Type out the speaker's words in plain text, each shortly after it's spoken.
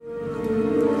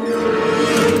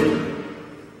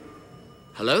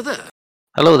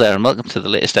Hello there, and welcome to the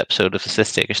latest episode of the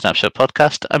This Taker Snapshot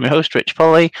podcast. I'm your host, Rich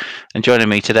Polly, and joining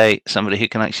me today, somebody who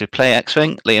can actually play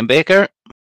X-Wing, Liam Baker.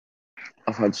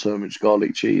 I've had so much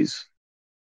garlic cheese.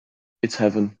 It's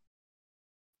heaven.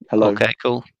 Hello. Okay,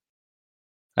 cool.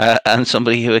 And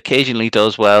somebody who occasionally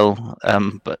does well,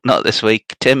 but not this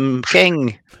week, Tim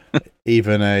King.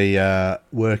 Even a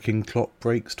working clock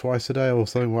breaks twice a day or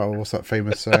something. What's that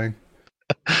famous saying?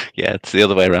 Yeah, it's the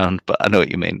other way around, but I know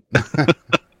what you mean.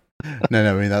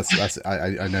 No. I mean that's.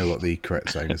 I know what the correct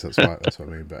saying is. That's what I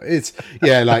mean. But it's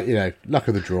luck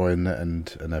of the draw and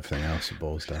everything else it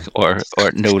boils down. Or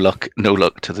no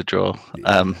luck to the draw.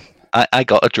 Yeah. I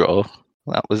got a draw.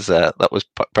 That was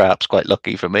perhaps quite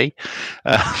lucky for me.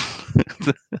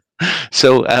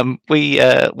 So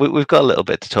we've got a little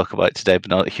bit to talk about today, but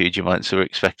not a huge amount. So we're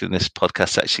expecting this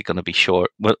podcast actually going to be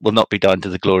short. We'll not be down to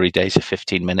the glory days of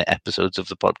 15-minute episodes of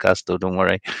the podcast, though. Don't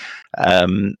worry.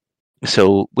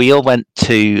 So we all went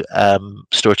to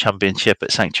Store Championship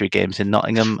at Sanctuary Games in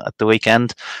Nottingham at the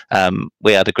weekend.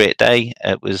 We had a great day.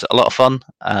 It was a lot of fun.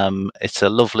 It's a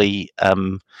lovely.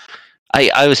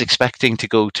 I was expecting to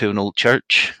go to an old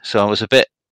church, so I was a bit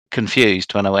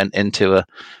confused when I went into a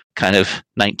kind of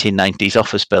 1990s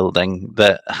office building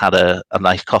that had a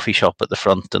nice coffee shop at the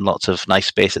front and lots of nice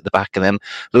space at the back, and then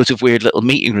loads of weird little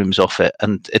meeting rooms off it.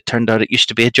 And it turned out it used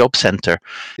to be a job centre.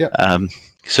 Yeah.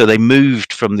 So they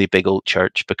moved from the big old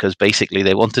church because basically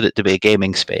they wanted it to be a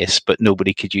gaming space, but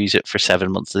nobody could use it for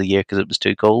 7 months of the year because it was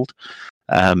too cold.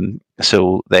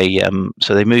 So they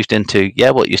moved into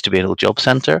what used to be an old job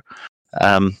centre.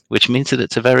 Which means that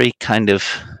it's a very kind of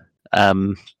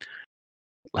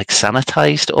like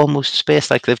sanitized almost space.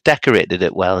 Like they've decorated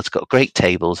it well. It's got great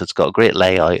tables. It's got a great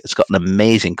layout. It's got an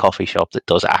amazing coffee shop that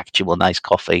does actual nice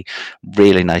coffee,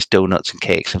 really nice donuts and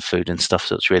cakes and food and stuff.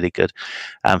 So it's really good.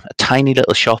 A tiny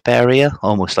little shop area,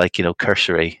 almost like,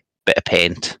 cursory, bit of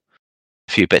paint,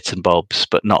 a few bits and bobs,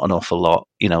 but not an awful lot,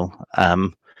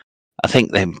 I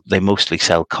think they mostly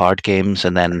sell card games,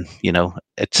 and then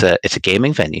it's a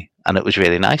gaming venue, and it was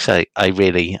really nice.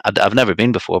 I've never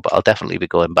been before, but I'll definitely be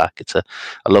going back. It's a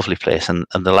lovely place, and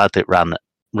the lad that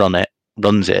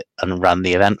runs it and ran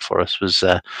the event for us was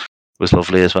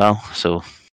lovely as well. So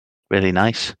really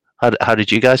nice. How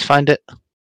did you guys find it?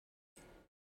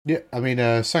 Yeah, I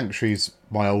mean, Sanctuary's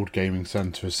my old gaming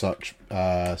centre as such.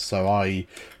 So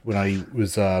when I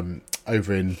was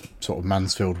over in sort of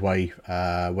Mansfield Way,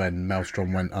 when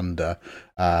Maelstrom went under,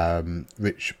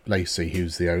 Rich Lacey,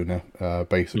 who's the owner,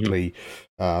 basically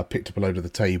picked up a load of the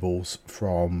tables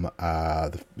from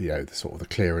the sort of the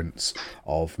clearance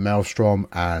of Maelstrom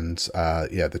and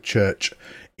the church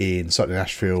in Sutton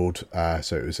Ashfield,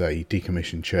 so it was a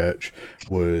decommissioned church,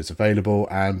 was available,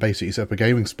 and basically set up a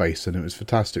gaming space, and it was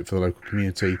fantastic for the local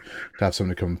community to have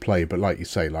someone to come and play. But like you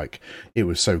say, it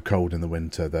was so cold in the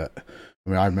winter that,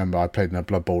 I remember I played in a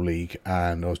Blood Bowl league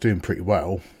and I was doing pretty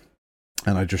well,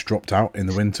 and I just dropped out in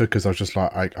the winter because I was just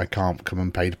like, I can't come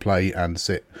and pay to play and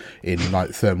sit in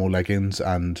like thermal leggings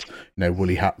and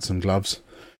woolly hats and gloves.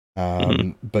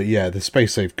 But yeah, the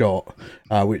space they've got,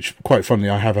 which quite funnily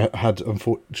I have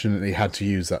unfortunately had to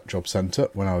use that job centre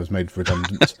when I was made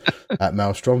redundant at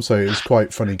Maelstrom, so it was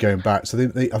quite funny going back. So I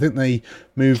think they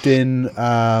moved in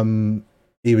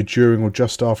either during or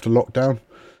just after lockdown.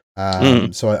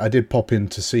 So I did pop in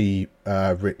to see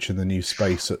Rich in the new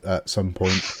space at some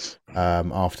point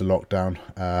after lockdown.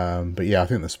 But yeah, I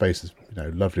think the space is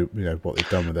lovely. What they've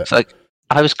done with it. So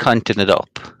I was counting it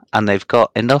up, and they've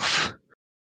got enough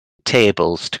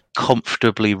tables to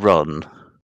comfortably run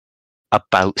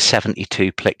about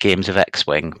 72 games of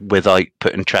X-Wing without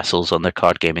putting trestles on their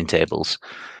card gaming tables.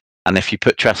 And if you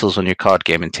put trestles on your card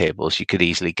gaming tables, you could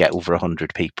easily get over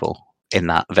 100 people in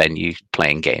that venue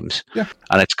playing games. Yeah.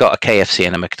 And it's got a KFC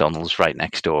and a McDonald's right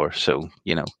next door, so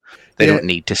they don't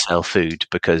need to sell food,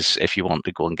 because if you want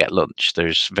to go and get lunch,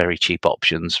 there's very cheap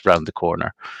options round the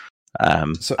corner.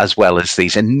 As well as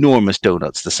these enormous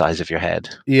donuts the size of your head,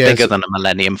 bigger than a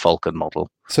Millennium Falcon model.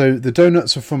 So the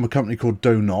donuts are from a company called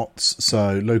Donuts,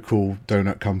 so local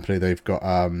donut company. They've got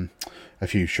a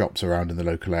few shops around in the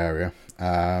local area.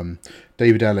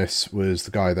 David Ellis was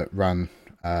the guy that ran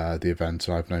the event,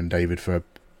 and I've known David for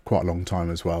quite a long time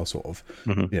as well, sort of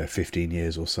 15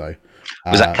 years or so.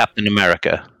 Was that Captain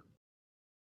America?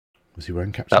 Was he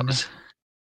wearing Captain America?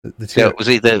 Was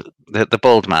he the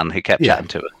bald man who kept chatting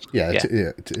to us?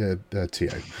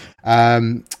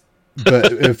 T.O.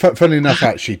 But funnily enough,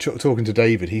 actually, talking to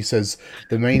David, he says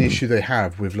the main issue they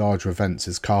have with larger events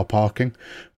is car parking,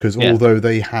 because although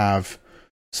they have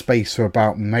space for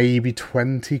about maybe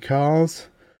 20 cars,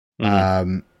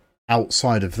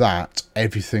 outside of that,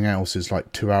 everything else is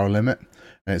like 2 hour limit.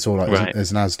 and it's all like Right.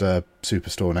 there's an Asda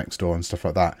superstore next door and stuff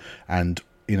like that, and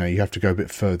you know, you have to go a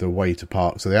bit further away to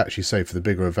park. So they actually say for the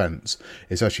bigger events,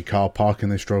 it's actually car parking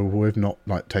they struggle with, not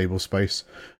like table space.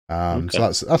 So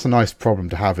that's a nice problem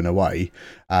to have in a way.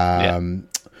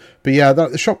 But yeah,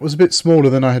 the shop was a bit smaller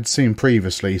than I had seen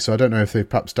previously, so I don't know if they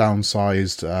perhaps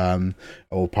downsized,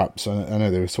 or perhaps I know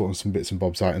they were sorting some bits and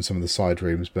bobs out in some of the side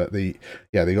rooms, but they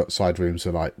got side rooms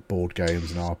for like board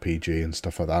games and RPG and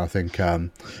stuff like that. I think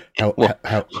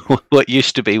what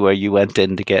used to be where you went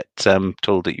in to get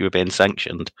told that you were being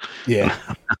sanctioned, yeah.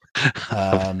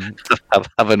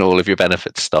 having all of your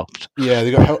benefits stopped. Yeah,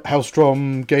 they got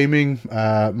Hellstrom Gaming,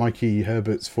 Mikey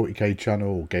Herbert's 40k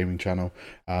channel or gaming channel.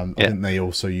 I think they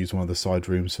also use one of the side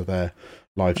rooms for their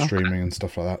live streaming and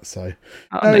stuff like that. So,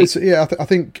 I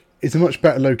think it's a much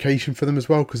better location for them as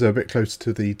well because they're a bit closer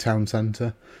to the town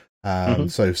centre.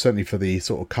 So certainly for the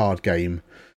sort of card game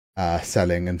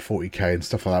selling and 40k and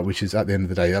stuff like that, which is at the end of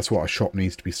the day, that's what a shop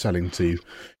needs to be selling to, you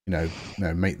know,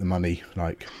 make the money.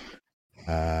 Like,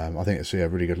 I think it's a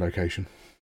really good location.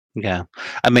 Yeah,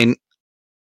 I mean,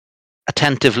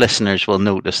 attentive listeners will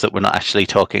notice that we're not actually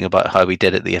talking about how we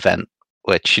did at the event,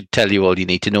 which should tell you all you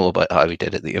need to know about how we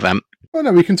did at the event. Oh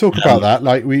no, we can talk about that.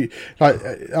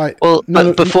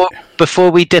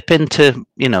 Before we dip into,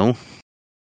 you know,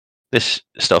 this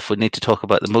stuff, we need to talk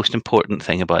about the most important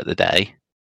thing about the day,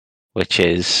 which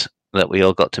is that we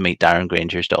all got to meet Darren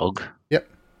Granger's dog. Yep.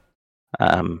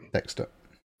 Dexter.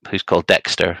 Who's called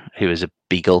Dexter, who is a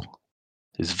beagle,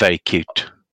 who's very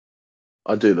cute.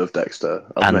 I do love Dexter.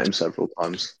 I've met him several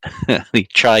times. He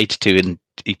tried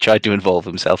to involve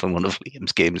himself in one of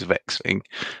Liam's games of X-Wing,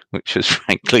 which was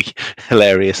frankly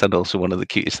hilarious and also one of the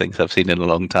cutest things I've seen in a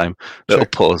long time. Little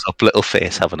paws up, little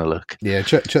face having a look. Yeah,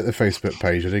 check the Facebook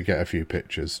page. I did get a few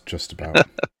pictures just about.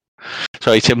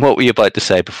 Sorry, Tim, what were you about to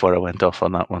say before I went off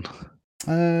on that one?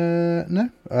 No.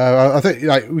 I think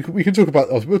like we can talk about.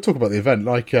 We'll talk about the event.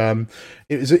 Like,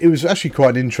 it was actually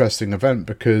quite an interesting event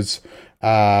because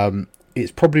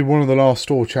it's probably one of the last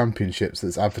store championships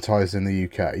that's advertised in the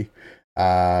UK.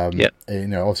 You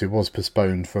know, obviously it was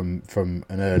postponed from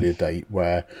an earlier date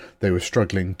where they were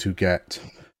struggling to get,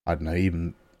 I don't know,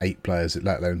 even 8 players,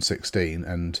 let alone 16,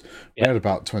 and we had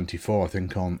about 24, I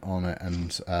think, on it,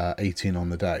 and 18 on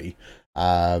the day.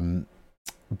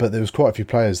 But there was quite a few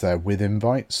players there with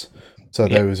invites, so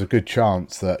there was a good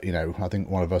chance that, you know, I think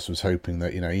one of us was hoping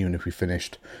that, you know, even if we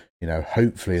finished, you know,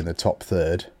 hopefully in the top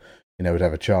third, you know, we'd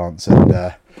have a chance. And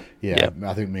I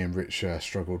think me and Rich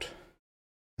struggled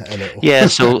a little. Yeah,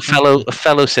 so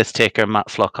fellow Sith taker Matt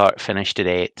Flockhart finished at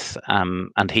 8th,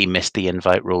 and he missed the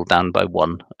invite, rolled down by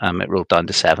 1. It rolled down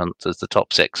to 7th as the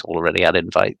top 6 already had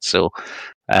invites. So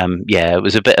it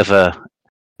was a bit of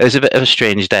a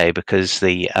strange day because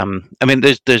there's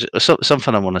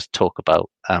something I want to talk about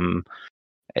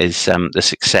is the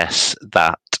success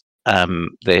that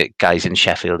the guys in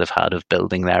Sheffield have had of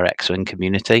building their X-Wing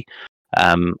community.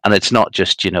 And it's not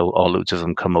just, you know, all loads of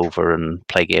them come over and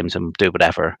play games and do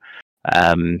whatever.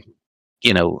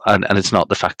 You know, and it's not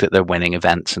the fact that they're winning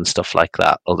events and stuff like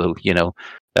that, although, you know,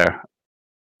 they're,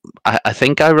 I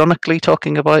think, ironically,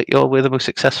 talking about we're the most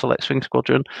successful X-Wing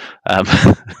squadron. I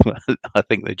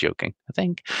think they're joking. I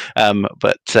think,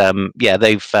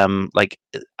 they've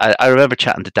I remember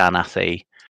chatting to Dan Athy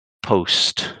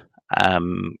post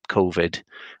COVID,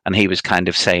 and he was kind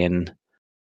of saying,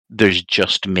 "There's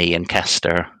just me and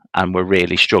Kester, and we're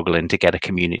really struggling to get a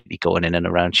community going in and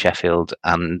around Sheffield,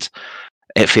 and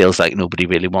it feels like nobody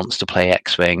really wants to play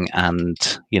X-Wing,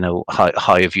 and, you know, how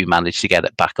have you managed to get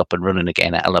it back up and running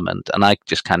again at Element?" And I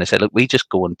just kind of said, look, we just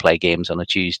go and play games on a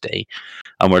Tuesday,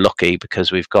 and we're lucky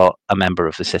because we've got a member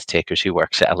of the Sith Takers who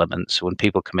works at Element, so when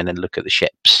people come in and look at the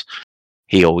ships,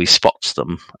 he always spots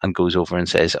them and goes over and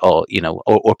says, oh, you know,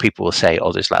 or people will say,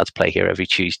 oh, there's lads play here every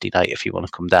Tuesday night if you want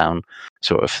to come down,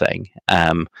 sort of thing.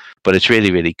 But it's really,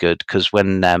 really good because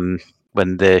when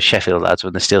the Sheffield lads,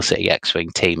 when the Steel City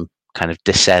X-Wing team kind of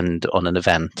descend on an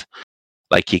event,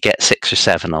 like you get 6 or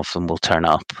 7 of them will turn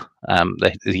up.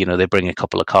 They bring a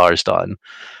couple of cars down.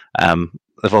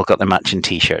 They've all got their matching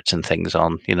T-shirts and things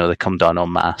on. You know, they come down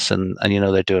en masse, and you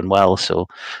know they're doing well. So,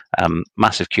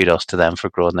 massive kudos to them for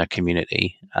growing their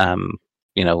community.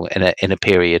 You know, in a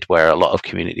period where a lot of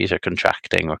communities are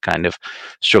contracting or kind of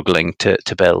struggling to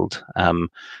build,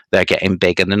 they're getting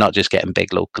big, and they're not just getting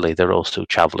big locally; they're also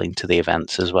traveling to the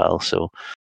events as well. So,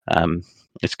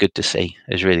 it's good to see.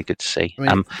 It's really good to see.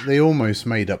 I mean, they almost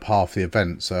made up half the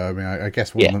event, so I mean, I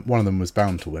guess one of them was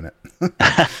bound to win it.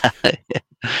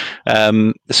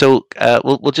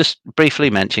 We'll just briefly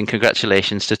mention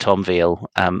congratulations to Tom Veal,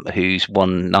 who's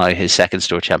won now his second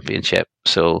store championship.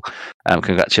 So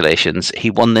congratulations. He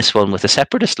won this one with a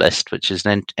separatist list, which is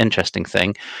an interesting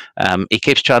thing. He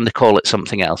keeps trying to call it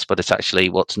something else, but it's actually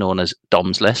what's known as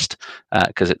Dom's list,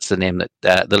 because it's the name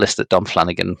that the list that Dom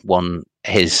Flanagan won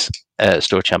his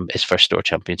his first store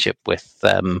championship with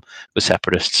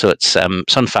separatists. So it's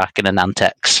Sunfac in a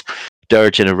Nantex,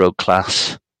 Dirge in a Rogue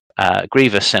class,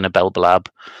 Grievous in a Belbalab,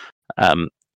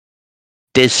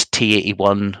 Diz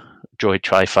T81 Droid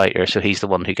Tri-Fighter, so he's the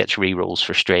one who gets rerolls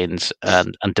for strains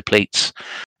and depletes,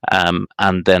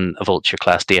 and then a Vulture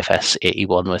class DFS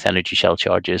 81 with energy shell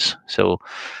charges. So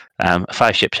a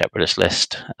 5-ship separatist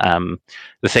list.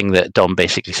 The thing that Dom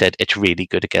basically said, it's really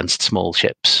good against small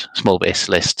ships, small base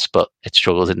lists, but it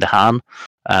struggles into Han.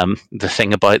 The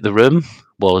thing about the room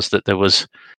was that there was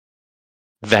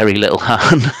very little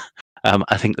Han.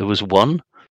 I think there was one.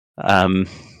 I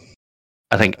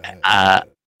think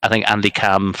Andy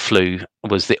Cam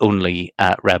was the only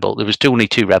rebel. There was only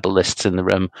 2 rebel lists in the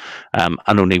room, and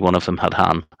only one of them had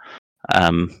Han.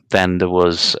 Then there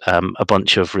was a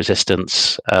bunch of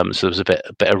resistance, so there was a bit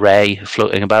of Ray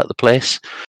floating about the place.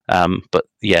 But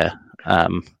yeah,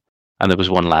 and there was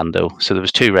 1 Lando. So there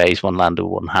was 2 Rays, 1 Lando,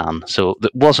 1 Han. So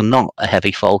it was not a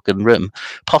heavy Falcon room,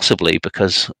 possibly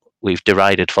because we've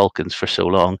derided Falcons for so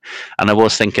long. And I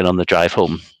was thinking on the drive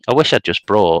home, I wish I'd just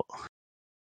brought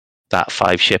that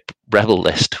 5-ship rebel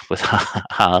list with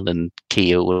Han and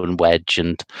Keo and Wedge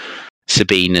and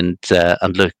Sabine and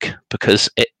Luke, because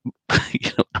it,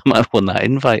 I might have won that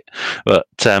invite. But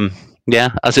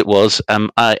yeah, as it was,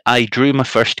 I drew my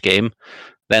first game,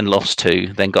 then lost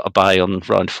 2, then got a bye on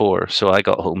round 4. So I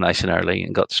got home nice and early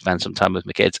and got to spend some time with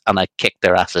my kids, and I kicked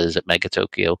their asses at Mega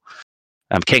Tokyo.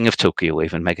 King of Tokyo,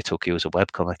 even Mega Tokyo is a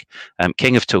webcomic.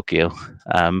 King of Tokyo.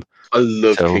 I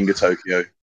love King of Tokyo.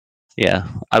 Yeah,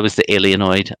 I was the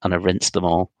alienoid, and I rinsed them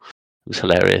all. It was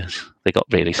hilarious. They got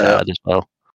really sad as well.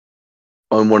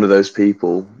 I'm one of those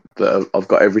people that I've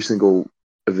got every single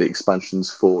of the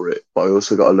expansions for it, but I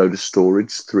also got a load of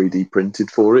storage 3D printed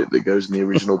for it that goes in the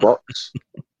original box.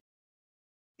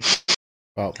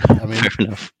 Well, I mean,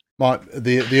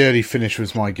 the early finish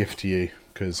was my gift to you,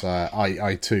 because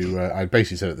I too, I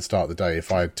basically said at the start of the day,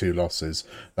 if I had 2 losses,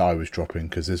 that I was dropping,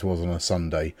 because this was on a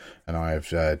Sunday, and I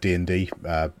have D&D,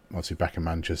 obviously back in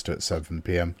Manchester at 7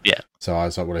 p.m. Yeah. So I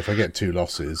was like, well, if I get 2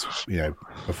 losses,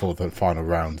 before the final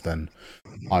round, then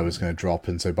I was going to drop,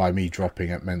 and so by me dropping,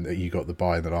 it meant that you got the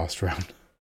bye in the last round.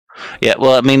 Yeah,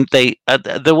 well, I mean,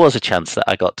 there was a chance that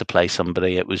I got to play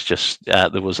somebody. It was just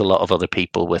there was a lot of other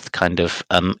people with kind of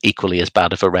equally as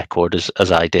bad of a record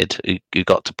as I did who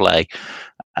got to play.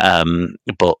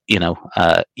 But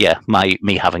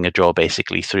me having a draw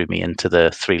basically threw me into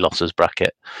the 3 losses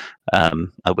bracket.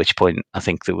 At which point, I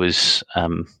think there was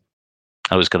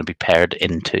I was going to be paired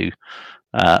into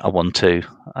a 1-2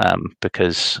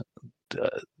 because.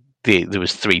 There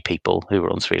was 3 people who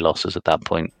were on 3 losses at that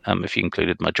point, if you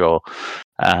included my draw.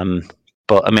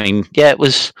 But I mean, yeah, it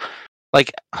was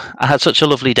like I had such a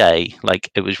lovely day.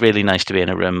 Like, it was really nice to be in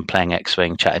a room playing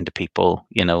X-Wing, chatting to people,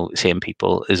 seeing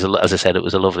people. As I said, it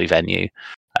was a lovely venue.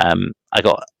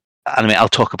 I'll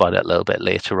talk about it a little bit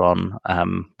later on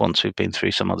once we've been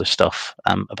through some other stuff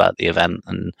about the event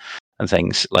and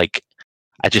things. Like,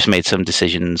 I just made some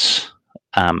decisions.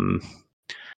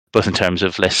 Both in terms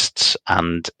of lists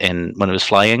and when I was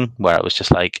flying, where I was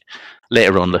just like,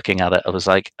 later on looking at it, I was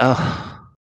like, oh,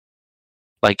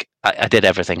 like I did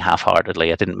everything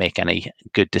half-heartedly. I didn't make any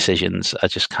good decisions. I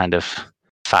just kind of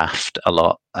faffed a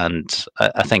lot, and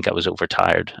I think I was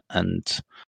overtired. And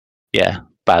yeah,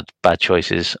 bad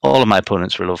choices. All of my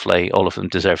opponents were lovely. All of them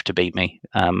deserved to beat me.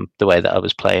 The way that I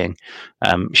was playing,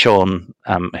 Sean,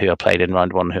 who I played in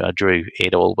round 1, who I drew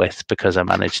 8 all with, because I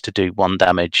managed to do 1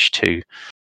 damage to.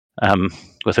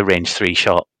 With a range 3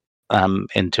 shot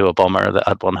into a bomber that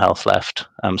had 1 health left.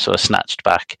 So I snatched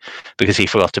back because he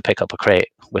forgot to pick up a crate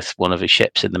with one of his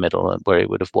ships in the middle where he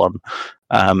would have won.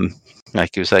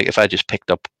 He was like, if I just picked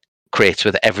up crates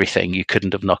with everything, you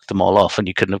couldn't have knocked them all off and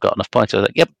you couldn't have got enough points. I was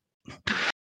like, yep.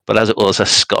 But as it was, I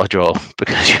got a draw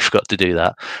because you've got to do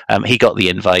that. He got the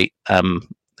invite,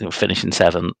 finishing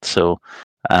 7th. So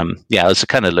I was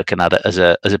kind of looking at it as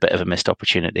a bit of a missed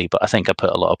opportunity, but I think I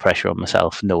put a lot of pressure on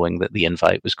myself, knowing that the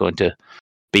invite was going to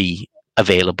be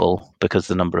available because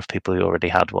the number of people who already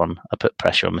had one. I put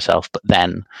pressure on myself, but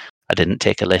then I didn't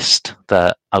take a list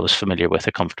that I was familiar with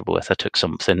or comfortable with. I took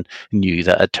something new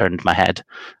that had turned my head.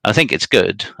 I think it's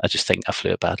good. I just think I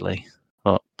flew it badly.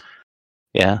 But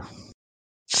yeah,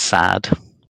 sad.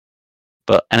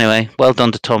 But anyway, well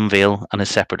done to Tom Veal and his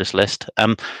separatist list.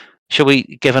 Shall we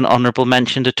give an honourable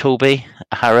mention to Toby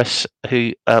Harris,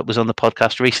 who was on the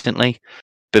podcast recently,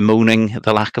 bemoaning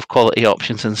the lack of quality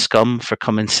options in Scum for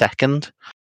coming second,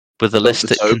 with a list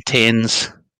that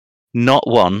contains not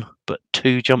one but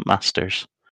 2 jump masters.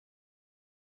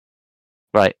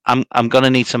 Right, I'm gonna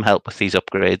need some help with these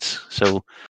upgrades. So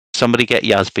somebody get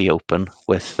Yasby open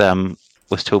with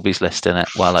Toby's list in it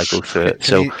while I go through it.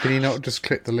 Can you not just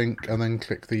click the link and then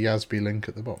click the Yasby link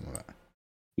at the bottom of that?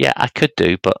 Yeah, I could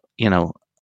do, but I'm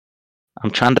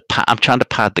trying to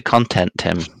pad the content,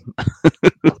 Tim.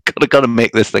 Gotta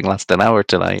make this thing last an hour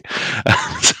tonight.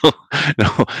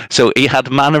 So he had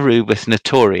Manaroo with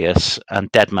Notorious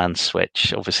and Deadman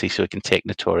Switch, obviously, so he can take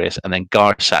Notorious, and then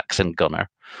Garsax and Gunner.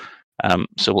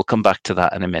 So we'll come back to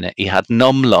that in a minute. He had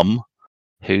Num Lum,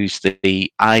 who's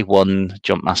the I1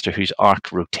 Jumpmaster whose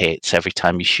arc rotates every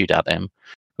time you shoot at him,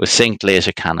 with synced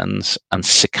laser cannons, and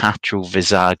Cicatro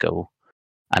Visago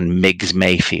and Miggs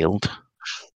Mayfield,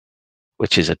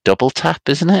 which is a double tap,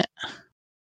 isn't it?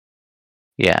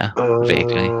 Yeah,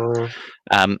 vaguely.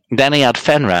 Then he had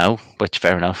Fenrau, which,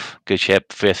 fair enough, good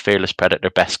ship, with Fearless Predator,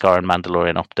 Beskar, and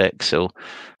Mandalorian Optic. So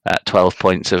 12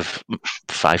 points of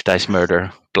 5 dice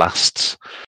murder blasts.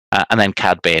 And then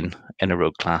Cad Bane in a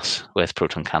rogue class with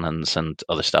proton cannons and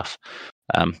other stuff.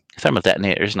 Thermal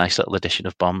detonators, nice little addition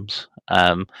of bombs.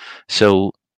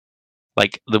 So,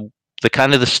 like, the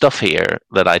kind of the stuff here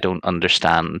that I don't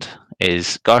understand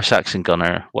is Garsax and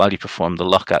Gunner, while you perform the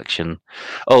lock action.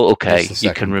 Oh, okay,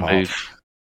 you can remove... Part.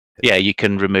 Yeah, you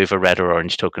can remove a red or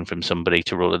orange token from somebody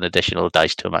to roll an additional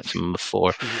dice to a maximum of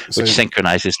 4, which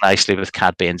synchronizes nicely with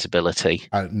Cad Bane's ability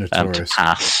to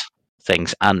pass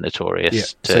things and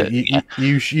Notorious. Yeah.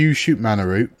 You shoot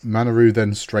Manaroo. Manaroo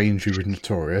then strains you with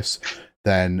Notorious.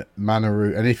 Then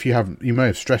Manaroo, and if you may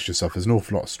have stressed yourself. There's an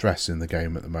awful lot of stress in the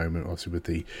game at the moment, obviously with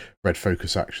the red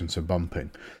focus actions and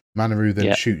bumping. Manaroo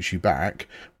then shoots you back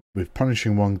with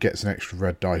punishing one, gets an extra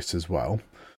red dice as well.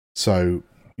 So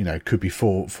it could be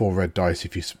four red dice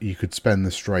if you could spend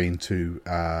the strain to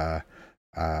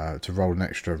roll an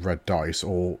extra red dice,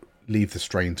 or leave the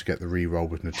strain to get the reroll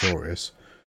with Notorious.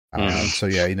 So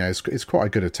yeah, it's quite a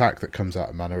good attack that comes out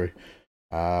of Manaroo.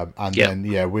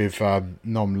 Then with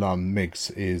Nom Lum,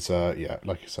 Migs is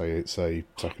like you say, it's a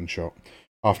second shot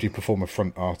after you perform a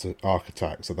front arc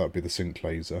attack. So that'd be the sync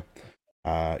laser.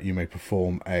 You may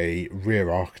perform a rear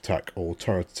arc attack or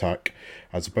turret attack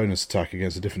as a bonus attack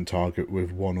against a different target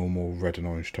with 1 or more red and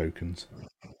orange tokens.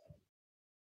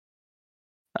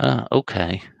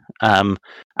 Okay. And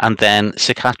then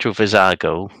Cicatro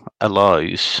Visago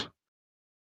allows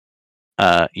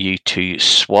you to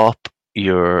swap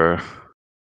your...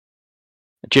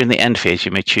 During the end phase,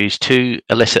 you may choose 2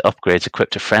 illicit upgrades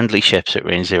equipped to friendly ships at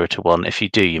range 0 to 1. If you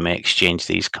do, you may exchange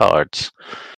these cards.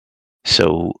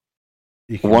 So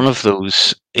one of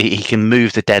those, he can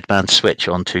move the dead man switch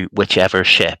onto whichever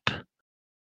ship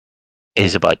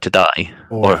is about to die,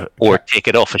 or take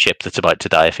it off a ship that's about to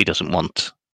die if he doesn't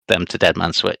want them to dead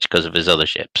man switch because of his other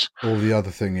ships. Or the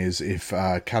other thing is, if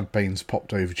Cad Bane's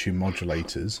popped over to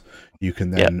modulators, you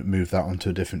can then move that onto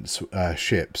a different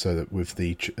ship, so that with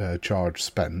the charge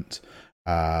spent,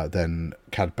 then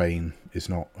Cad Bane is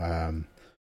not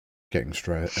getting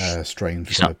strained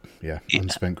for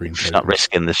unspent green. He's not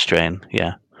risking the strain.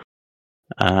 Yeah.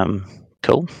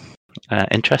 Cool.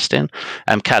 Interesting.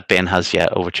 Cad Bane has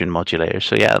overtune modulators,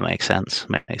 so that makes sense.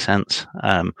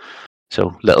 So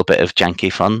a little bit of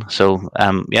janky fun. So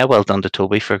well done to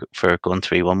Toby for going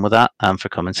 3-1 with that, for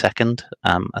coming second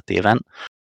at the event.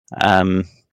 I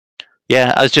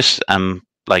was just had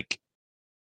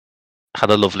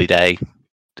a lovely day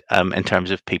in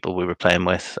terms of people we were playing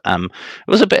with. It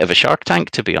was a bit of a Shark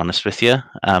Tank, to be honest with you.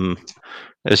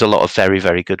 There's a lot of very,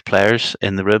 very good players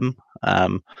in the room.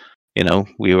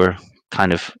 We were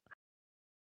kind of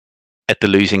at the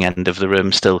losing end of the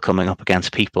room, still coming up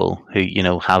against people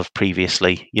who have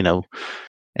previously in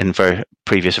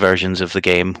previous versions of the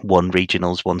game won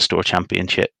regionals, won store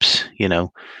championships.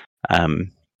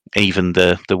 Even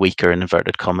the weaker, in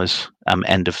inverted commas,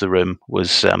 end of the room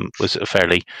was a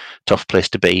fairly tough place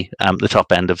to be. The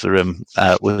top end of the room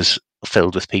was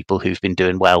filled with people who've been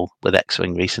doing well with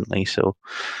X-Wing recently. So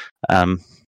it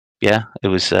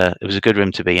was a good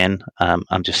room to be in.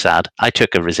 I'm just sad. I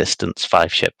took a Resistance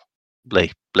 5-ship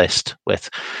list I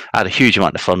had a huge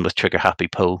amount of fun with Trigger Happy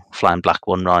Poe flying black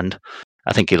 1 round.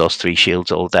 I think he lost 3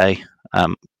 shields all day.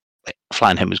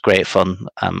 Flying him was great fun.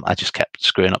 I just kept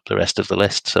screwing up the rest of the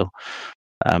list. So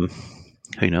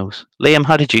who knows? Liam,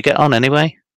 how did you get on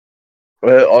anyway?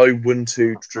 I won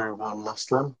 2, drew 1 last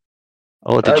time.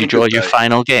 Oh, did you draw your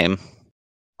final game?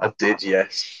 I did,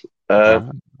 yes. It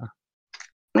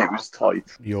was tight.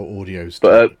 Your audio's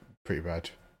but pretty bad.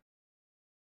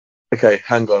 Okay,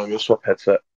 hang on. I'm going to swap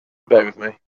headset. Bear with me.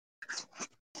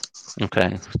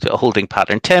 Okay, so a holding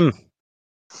pattern. Tim,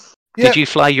 Yeah. did you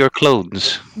fly your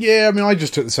clones? Yeah, I mean, I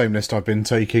just took the same list I've been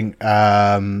taking.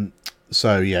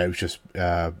 So yeah, it was just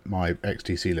my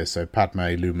XTC list. So Padme,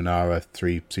 Luminara,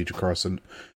 3 Siege of Coruscant,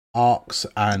 Arcs,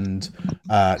 and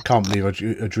can't believe I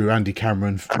drew Andy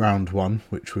Cameron round 1,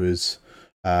 which was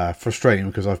frustrating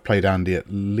because I've played Andy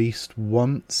at least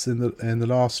once in the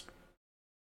last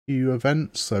few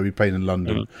events. So he played in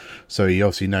London, so he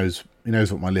obviously knows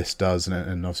what my list does,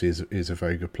 and obviously is a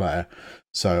very good player.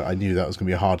 So I knew that was going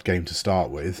to be a hard game to start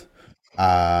with.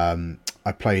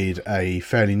 I played a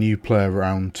fairly new player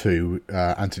round 2,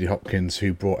 Anthony Hopkins,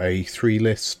 who brought a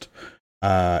 3-list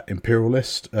Imperial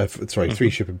list.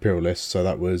 3-ship Imperial list. So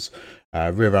that was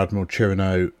Rear Admiral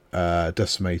Chirino,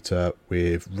 Decimator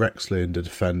with Rexlin, the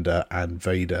Defender, and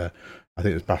Vader. I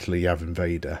think it was Battle of Yavin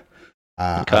Vader.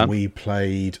 And we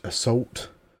played Assault.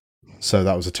 So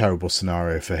that was a terrible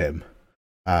scenario for him.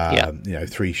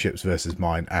 3 ships versus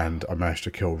mine, and I managed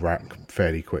to kill Rack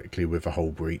fairly quickly with a hull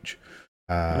breach.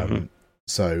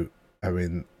 So, I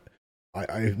mean,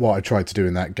 what I tried to do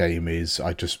in that game is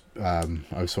I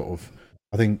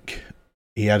think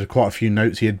he had quite a few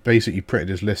notes. He had basically printed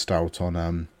his list out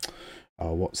on,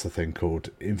 what's the thing called?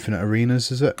 Infinite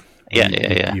Arenas, is it? You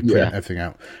print everything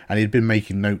out. And he'd been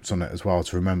making notes on it as well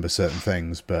to remember certain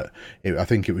things, but I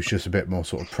think it was just a bit more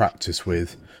sort of practice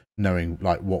with knowing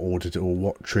like what order to, or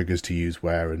what triggers to use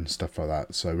where and stuff like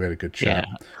that. So we had a good chat.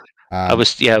 I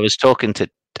was talking to,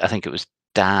 I think it was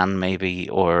Dan maybe,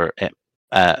 or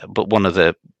but one of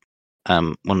the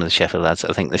Sheffield lads.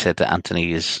 I think they said that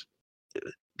Anthony is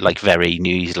like very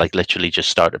new. He's like literally just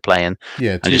started playing.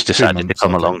 Yeah, and just decided to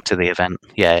come along to the event.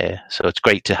 Yeah. So it's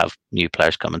great to have new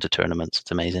players coming to tournaments.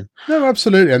 It's amazing. No,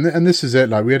 absolutely, and this is it.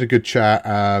 Like we had a good chat.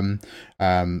 And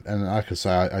like I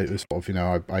say, I was sort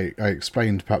of, I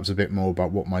explained perhaps a bit more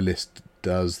about what my list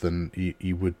does than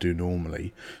you would do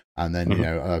normally, and then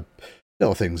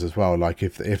little things as well. Like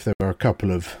if there were a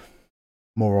couple of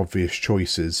more obvious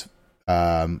choices,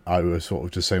 I was sort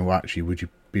of just saying, well, actually, would you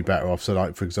be better off? So,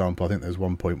 like for example, I think there's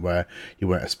one point where you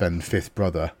went to spend Fifth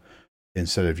Brother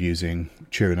instead of using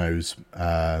Chirino's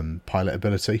pilot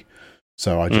ability.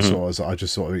 So I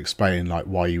just sort of explained like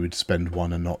why you would spend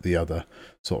one and not the other,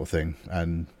 sort of thing.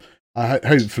 And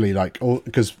hopefully, like,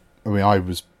 because I mean, I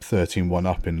was 13-1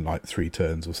 up in like 3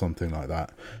 turns or something like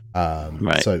that.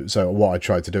 Right. So what I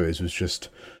tried to do was just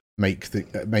make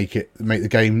the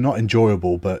game not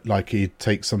enjoyable, but like you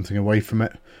take something away from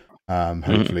it.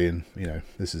 Hopefully, and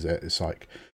this is it. It's like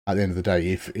at the end of the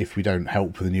day, if we don't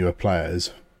help the newer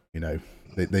players,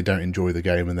 they don't enjoy the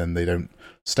game, and then they don't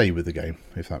stay with the game,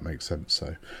 if that makes sense.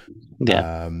 So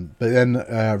yeah. But then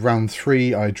round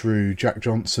 3, I drew Jack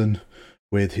Johnson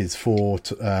with his 4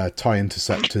 TIE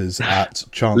interceptors at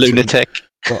chance. Lunatic.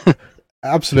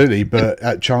 Absolutely, but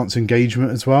at chance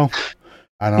engagement as well.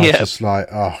 And I was just like,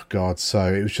 oh god.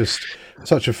 So it was just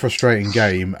such a frustrating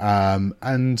game.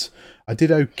 And I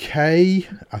did okay.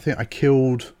 I think I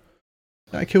killed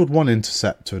 1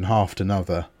 interceptor and halved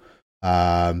another.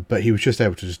 But he was just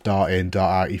able to just dart in,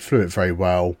 dart out. He flew it very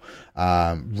well.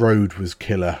 Road was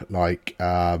killer, like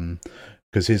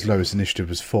because his lowest initiative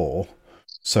was 4.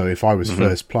 So if I was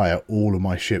first player, all of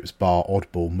my ships bar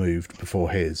Oddball moved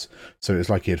before his. So it was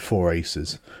like he had 4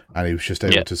 aces, and he was just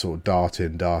able to sort of dart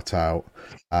in, dart out.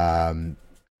 But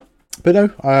no,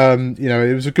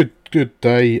 it was a good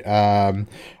day.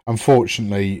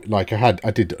 Unfortunately, like I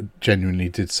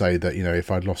genuinely say that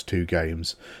if I'd lost 2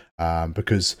 games,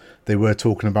 because they were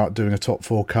talking about doing a top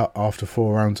 4 cut after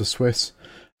 4 rounds of Swiss.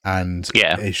 And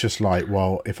it's just like,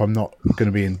 well, if I'm not going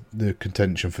to be in the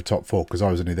contention for top 4 because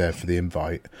I was only there for the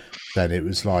invite, then it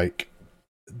was like,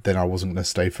 then I wasn't going to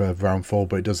stay for round 4.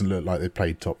 But it doesn't look like they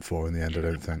played top 4 in the end, I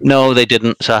don't think. No, they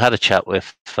didn't. So I had a chat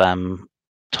with Tom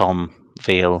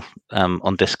Veal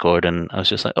on Discord, and I was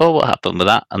just like, oh, what happened with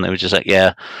that? And they were just like,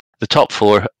 yeah, the top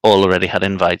 4 all already had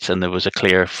invites, and there was a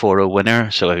clear 4-0 winner.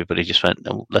 So everybody just went,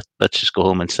 no, let's just go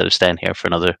home instead of staying here for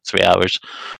another 3 hours.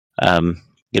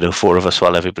 4 of us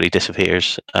while everybody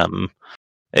disappears.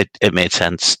 It made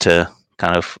sense to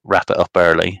kind of wrap it up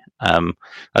early,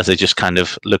 as they just kind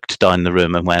of looked down the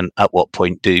room and went, at what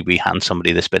point do we hand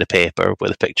somebody this bit of paper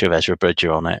with a picture of Ezra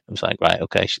Bridger on it? It was like, right,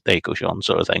 okay, there you go, Sean,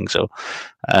 sort of thing. So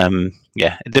it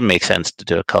didn't make sense to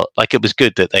do a cut. Like, it was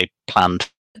good that they planned,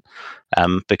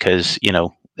 because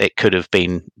it could have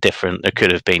been different. There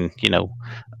could have been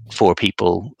 4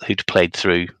 people who'd played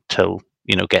through till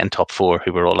getting top 4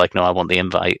 who were all like, no, I want the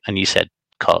invite, and you said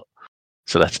cut,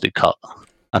 so let's do cut.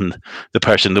 And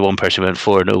the one person who went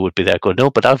 4-0 would be there going, no,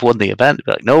 but I've won the event.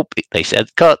 Be like, nope, they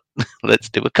said cut. Let's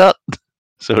do a cut,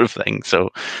 sort of thing. So,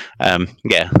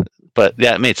 yeah. But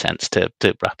yeah, it made sense to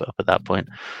wrap it up at that point.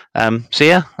 So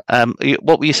yeah,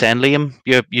 what were you saying, Liam?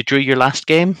 You drew your last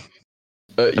game?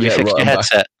 Have you fixed your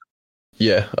headset?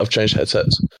 Yeah, I've changed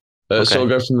headsets. So I'll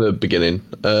go from the beginning.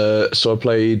 So I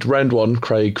played round 1,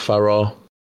 Craig Farrar.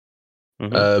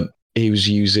 Mm-hmm. He was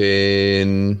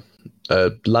using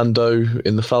Lando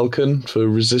in the Falcon for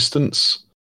resistance.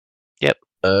 Yep.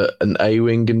 An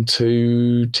A-Wing and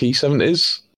 2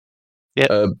 T-70s.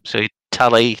 Yep. So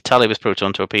Tally with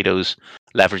proton torpedoes,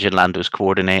 leveraging Lando's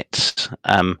coordinates.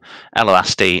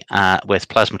 Eloasti with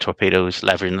plasma torpedoes,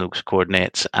 leveraging those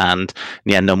coordinates, and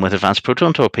Nien with advanced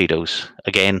proton torpedoes.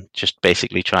 Again, just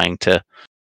basically trying to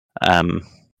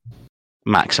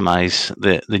maximize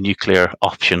the nuclear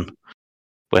option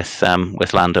with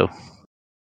Lando.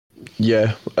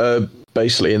 Yeah.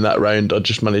 Basically, in that round, I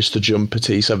just managed to jump a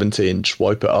T-70 and just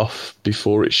wipe it off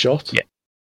before it shot. Yeah.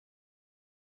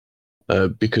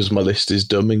 Because my list is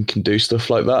dumb and can do stuff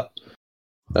like that.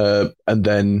 And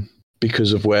then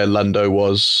because of where Lando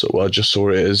was, I just saw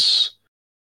it as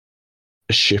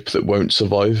a ship that won't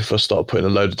survive if I start putting a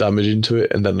load of damage into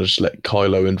it, and then I just let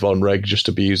Kylo and Von Reg just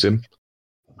abuse him.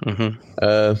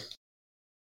 Mm-hmm.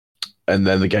 And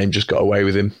then the game just got away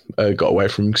with him, got away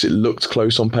from him because it looked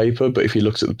close on paper, but if you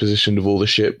looked at the position of all the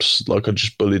ships, like I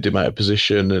just bullied him out of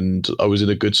position and I was in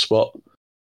a good spot.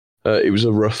 It was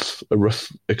a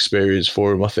rough experience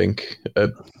for him, I think.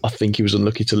 I think he was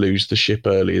unlucky to lose the ship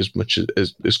early as much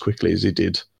as quickly as he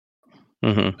did.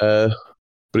 Mm-hmm.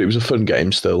 But it was a fun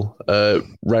game still.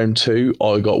 Round 2,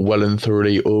 I got well and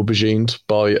thoroughly aubergined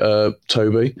by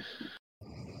Toby.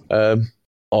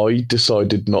 I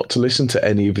decided not to listen to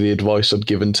any of the advice I'd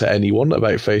given to anyone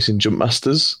about facing jump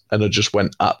masters, and I just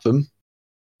went at them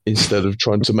instead of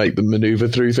trying to make them maneuver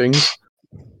through things.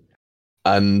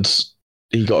 And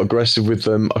he got aggressive with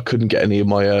them. I couldn't get any of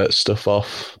my stuff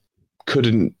off.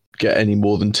 Couldn't get any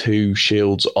more than 2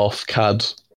 shields off CAD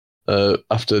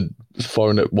after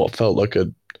firing at what felt like a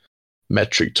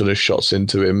metric ton of shots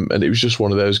into him. And it was just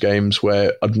one of those games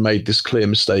where I'd made this clear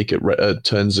mistake at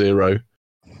turn 0,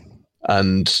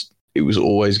 and it was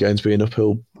always going to be an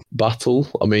uphill battle.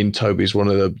 I mean, Toby's one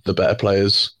of the better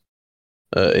players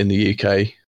in the UK.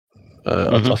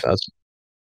 I think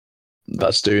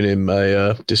that's doing him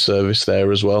a disservice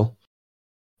there as well.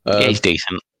 Yeah, he's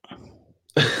decent.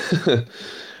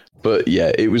 But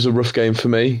yeah, it was a rough game for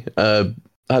me. I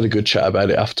had a good chat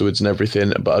about it afterwards and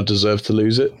everything, but I deserved to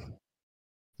lose it.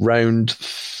 Round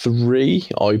 3,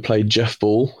 I played Jeff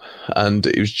Ball, and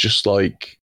it was just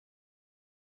like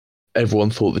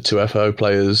everyone thought the 2 FO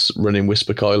players running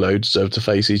Whisper Kylo deserved to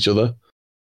face each other.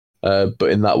 But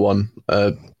in that one,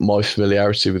 my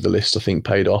familiarity with the list, I think,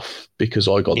 paid off because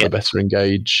I got the better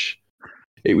engage.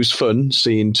 It was fun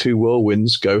seeing 2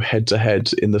 whirlwinds go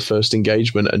head-to-head in the first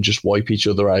engagement and just wipe each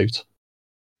other out.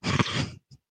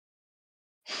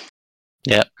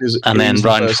 Yeah, and then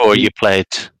round 4 you played...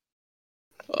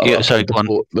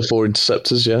 the 4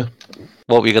 interceptors, yeah.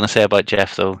 What were you going to say about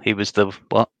Jeff, though? He was the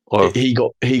what? Or he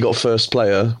got first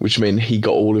player, which means he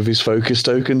got all of his focus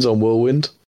tokens on Whirlwind.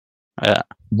 Yeah.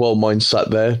 While mine sat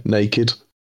there naked.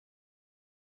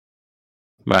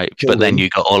 Right, but then you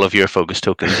got all of your focus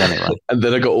tokens anyway. And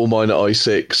then I got all mine at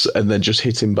I6 and then just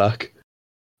hit him back.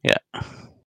 Yeah.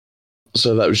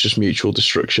 So that was just mutual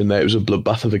destruction there. It was a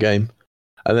bloodbath of a game.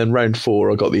 And then round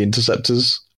 4, I got the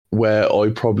interceptors, where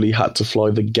I probably had to fly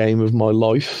the game of my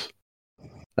life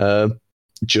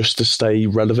just to stay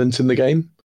relevant in the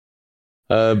game.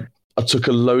 I took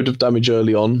a load of damage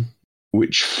early on,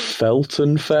 which felt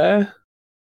unfair,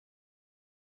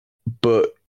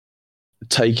 but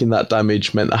taking that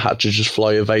damage meant I had to just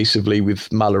fly evasively with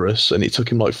Malorus, and it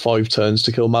took him like 5 turns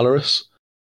to kill Malorus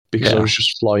because I was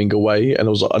just flying away, and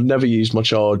I was like, I'd never used my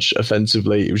charge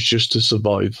offensively. It was just to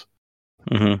survive.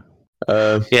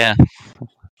 Mm-hmm. Yeah.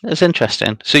 It's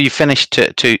interesting. So you finished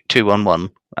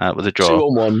 2-1-1 with a draw.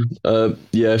 2-1-1.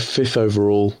 Yeah, 5th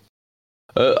overall.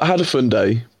 I had a fun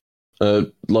day.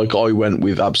 Like I went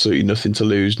with absolutely nothing to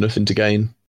lose, nothing to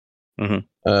gain.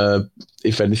 Mm-hmm.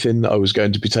 If anything, I was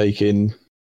going to be taking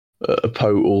a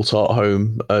Poe Alt-Art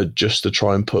home just to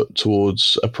try and put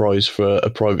towards a prize for a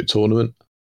private tournament.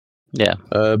 Yeah.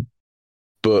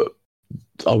 But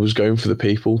I was going for the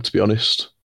people, to be honest.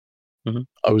 Mm-hmm.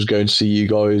 I was going to see you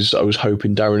guys. I was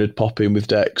hoping Darren would pop in with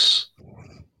decks,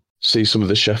 see some of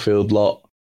the Sheffield lot.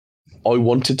 I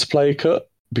wanted to play a cut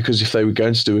because if they were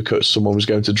going to do a cut, someone was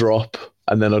going to drop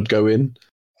and then I'd go in,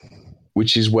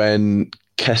 which is when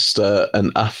Kester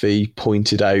and Afi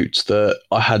pointed out that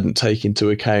I hadn't taken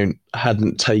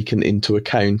into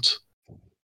account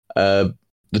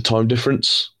the time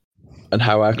difference and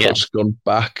how our clock's gone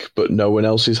back, but no one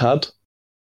else's had.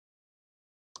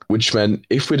 Which meant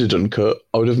if we'd have done cut,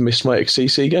 I would have missed my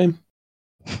XCC game.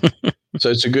 So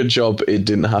it's a good job it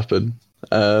didn't happen.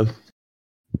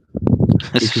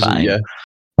 It's fine.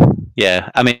 Yeah,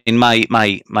 I mean,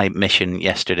 my mission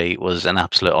yesterday was an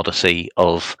absolute odyssey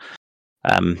of.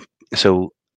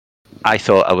 So I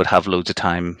thought I would have loads of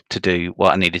time to do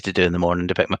what I needed to do in the morning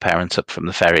to pick my parents up from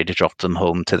the ferry, to drop them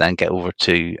home, to then get over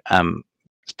to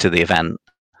the event.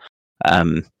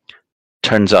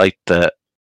 Turns out that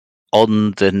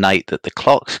on the night that the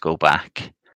clocks go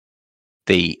back,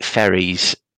 the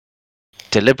ferries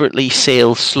deliberately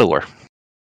sail slower.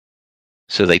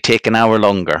 So they take an hour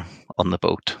longer on the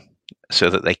boat so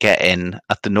that they get in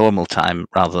at the normal time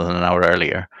rather than an hour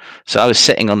earlier. So I was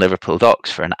sitting on Liverpool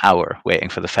docks for an hour waiting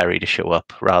for the ferry to show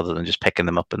up rather than just picking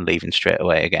them up and leaving straight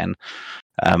away again,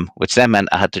 which then meant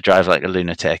I had to drive like a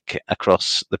lunatic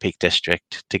across the Peak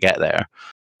District to get there,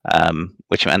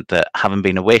 which meant that having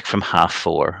been awake from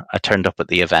 4:30, I turned up at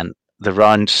the event. The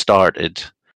round started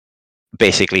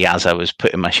basically as I was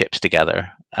putting my ships together,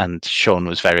 and Sean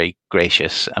was very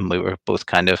gracious, and we were both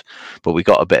but we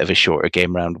got a bit of a shorter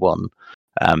game round one.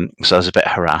 So I was a bit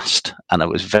harassed, and I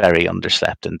was very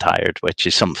underslept and tired, which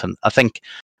is something I think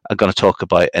I'm going to talk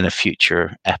about in a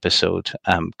future episode,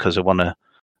 because I want to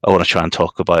try and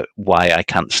talk about why I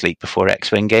can't sleep before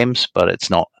X-Wing games, but it's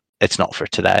not for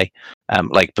today.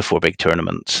 Like before big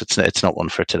tournaments, it's not one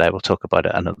for today. We'll talk about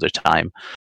it another time,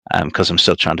 because I'm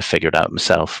still trying to figure it out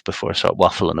myself before I start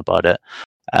waffling about it.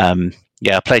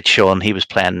 I played Sean. He was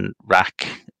playing Rack,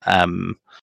 a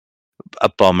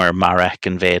Bomber, Marek,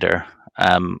 and Vader.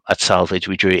 At Salvage,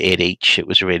 we drew 8 each. It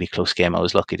was a really close game. I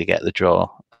was lucky to get the draw.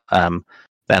 Then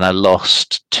I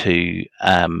lost to...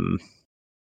 I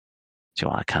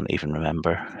can't even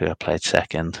remember who I played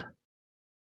second.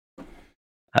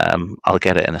 I'll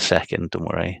get it in a second, don't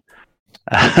worry.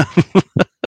 Dan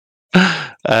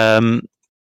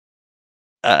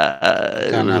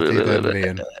Athey, then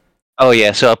Liam. Oh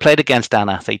yeah, so I played against Dan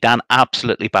Athey. Dan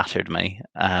absolutely battered me.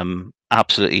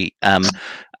 Absolutely.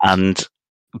 And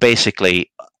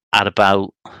basically at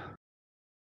about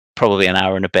probably an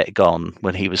hour and a bit gone,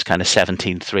 when he was kind of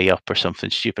 17-3 up or something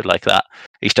stupid like that,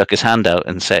 he stuck his hand out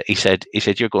and said,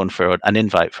 "You're going for an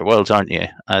invite for Worlds, aren't you?"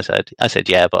 I said,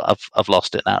 "Yeah, but I've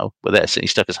lost it now with this." And he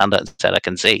stuck his hand out and said, "I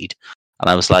concede." And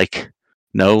I was like,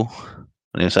 "No."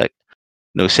 And he was like,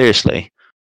 "No, seriously,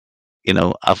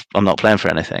 I'm not playing for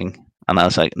anything." And I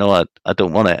was like, "No, I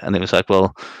don't want it." And he was like,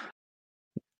 "Well,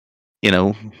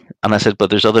 and I said, "But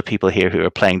there's other people here who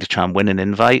are playing to try and win an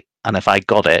invite, and if I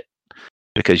got it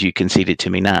because you conceded to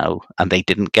me now and they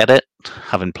didn't get it,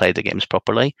 having played the games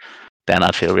properly, then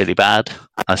I'd feel really bad."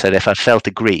 I said, "If I felt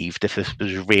aggrieved, if this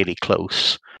was really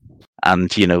close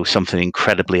and, something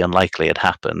incredibly unlikely had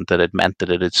happened that had meant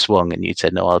that it had swung and you'd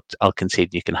said, 'No, I'll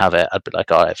concede, you can have it,' I'd be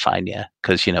like, 'All right, fine, yeah.'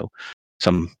 Because,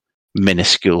 some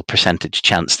minuscule percentage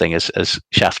chance thing has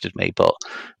shafted me. But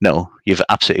no, you've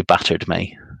absolutely battered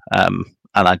me.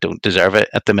 And I don't deserve it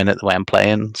at the minute the way I'm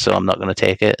playing, so I'm not going to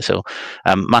take it." So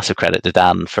massive credit to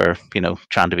Dan for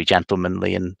trying to be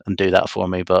gentlemanly and do that for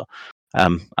me, but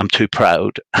I'm too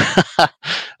proud to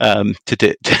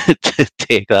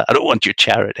take that. I don't want your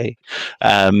charity.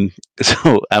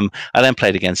 So I then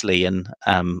played against Liam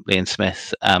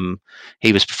Smith.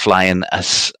 He was flying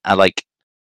as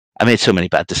I made so many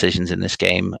bad decisions in this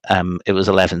game. It was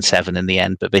 11-7 in the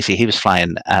end, but basically he was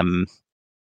flying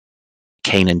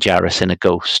Kanan Jarrus in a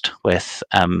Ghost with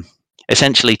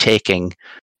essentially taking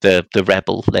the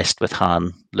Rebel list with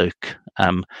Han, Luke,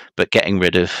 but getting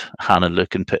rid of Han and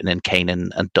Luke and putting in Kanan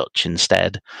and Dutch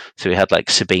instead. So we had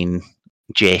Sabine,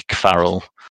 Jake, Farrell,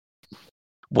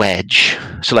 Wedge.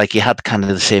 So you had kind of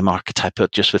the same archetype,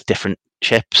 but just with different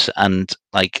ships. And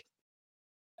I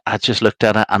just looked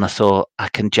at it and I thought, I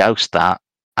can joust that,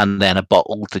 and then I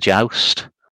bottled the joust.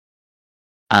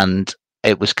 And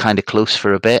it was kind of close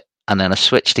for a bit. And then I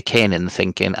switched to Kanan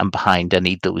thinking, I'm behind, I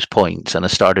need those points. And I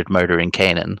started murdering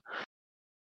Kanan.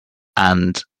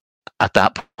 And at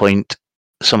that point,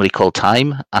 somebody called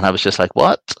time. And I was just like,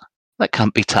 what? That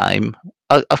can't be time.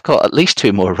 I've got at least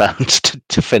 2 more rounds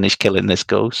to finish killing this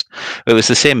Ghost. It was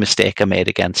the same mistake I made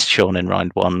against Sean in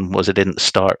round 1, was I didn't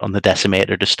start on the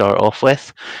Decimator to start off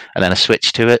with. And then I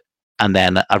switched to it. And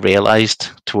then I realised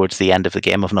towards the end of the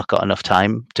game, I've not got enough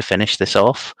time to finish this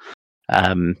off.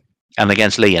 And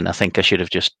against Liam, I think I should have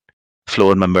just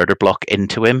flown my murder block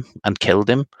into him and killed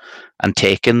him, and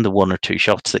taken the 1 or 2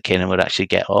 shots that Kanan would actually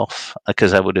get off,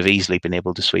 because I would have easily been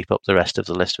able to sweep up the rest of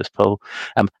the list with Poe.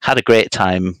 Had a great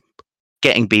time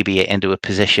getting BB-8 into a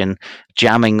position,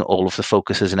 jamming all of the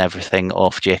focuses and everything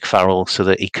off Jake Farrell so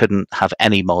that he couldn't have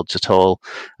any mods at all.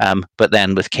 But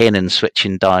then with Kanan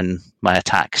switching down my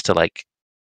attacks to like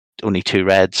only 2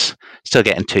 reds, still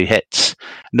getting 2 hits,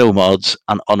 no mods,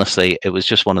 and honestly, it was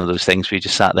just one of those things where you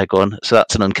just sat there going, so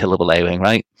that's an unkillable A-wing,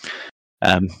 right?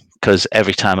 Because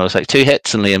every time I was like 2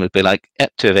 hits, and Liam would be like,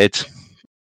 yep, 2 evades.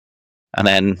 And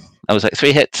then I was like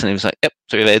 3 hits, and he was like, yep,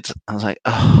 3 evades. I was like,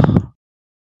 oh.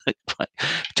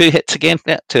 2 hits again,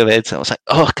 yeah, 2 evades. I was like,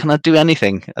 oh, can I do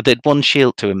anything? I did 1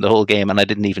 shield to him the whole game, and I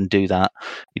didn't even do that.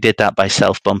 He did that by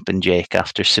self-bumping Jake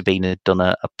after Sabine had done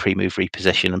a pre-move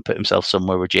reposition and put himself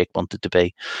somewhere where Jake wanted to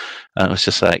be. And it was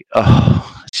just like,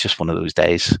 oh, it's just one of those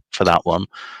days for that one.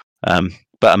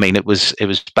 But I mean, it was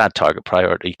bad target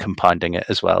priority compounding it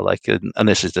as well. Like, and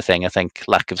this is the thing, I think,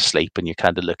 lack of sleep, and you're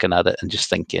kind of looking at it and just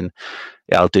thinking,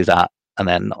 yeah, I'll do that, and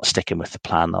then not sticking with the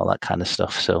plan, all that kind of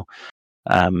stuff. So,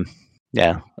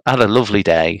 yeah, I had a lovely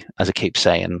day. As I keep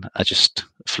saying, I just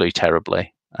flew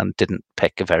terribly and didn't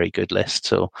pick a very good list.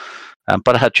 So,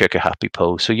 but I had Trigger Happy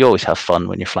Poe, so you always have fun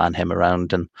when you're flying him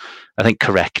around. And I think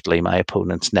correctly, my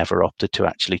opponents never opted to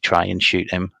actually try and shoot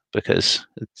him, because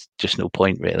it's just no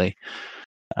point really.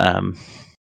 You're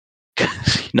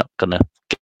not gonna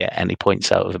get any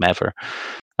points out of him ever.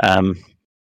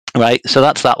 Right, so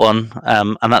that's that one,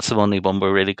 and that's the only one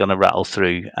we're really going to rattle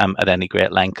through at any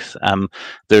great length.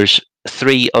 There's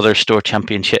 3 other store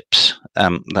championships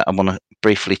that I want to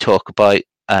briefly talk about.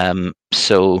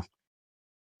 So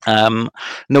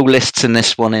no lists in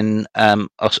this one. In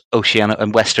Oceania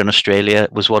and Western Australia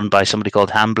was won by somebody called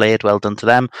Handblade. Well done to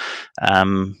them.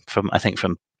 From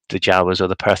the Jawas or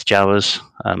the Perth Jawas.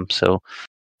 So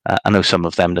I know some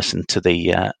of them listen to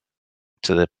the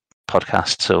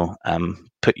podcast. So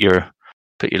put your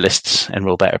lists in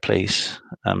Roll Better, please,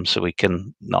 so we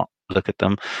can not look at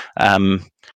them.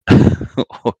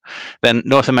 Then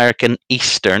North American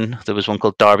Eastern, there was one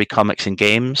called Derby Comics and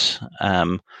Games.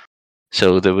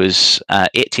 So there was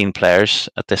 18 players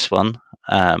at this one,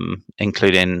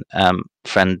 including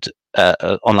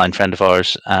online friend of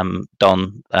ours,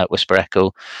 Don Whisper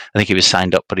Echo. I think he was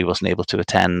signed up, but he wasn't able to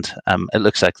attend. It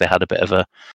looks like they had a bit of a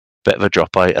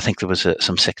dropout. I think there was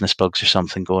some sickness bugs or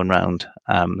something going around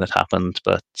that happened,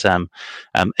 but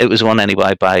it was won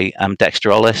anyway by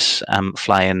Dexter Ollis,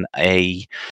 flying a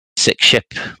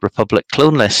 6-ship Republic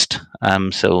clone list.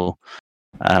 So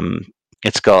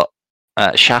it's got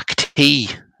Shaq T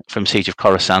from Siege of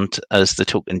Coruscant as the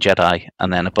token Jedi,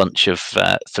 and then a bunch of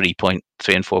 3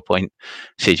 and 4 point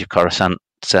Siege of Coruscant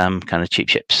kind of cheap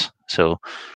ships. So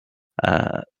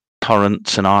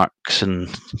torrents and arcs and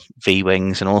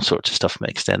V-wings and all sorts of stuff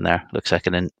mixed in there. Looks like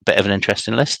a bit of an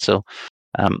interesting list. So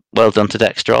well done to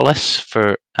Dexter Ollis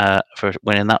for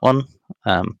winning that one.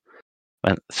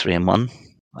 Went 3 and 1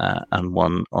 and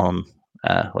won on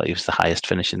he was the highest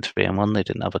finish in 3 and 1. They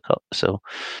didn't have a cut. So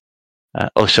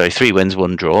 3 wins,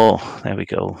 1 draw. There we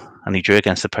go. And he drew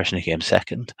against the person who came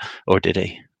second, or did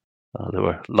he? Well, there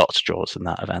were lots of draws in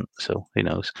that event, so who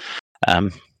knows?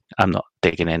 I'm not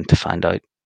digging in to find out.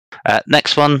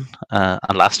 Next one,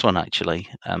 and last one actually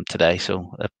today.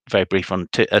 So a very brief one.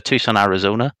 Tucson,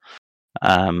 Arizona,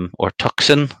 or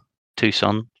Tucson,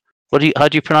 Tucson. How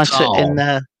do you pronounce it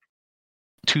in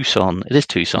Tucson? It is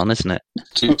Tucson, isn't it?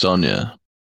 Tucson, yeah.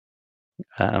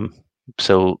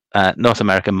 So North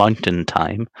American Mountain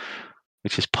Time,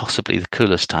 which is possibly the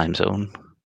coolest time zone,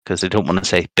 because they don't want to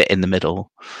say bit in the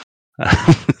middle.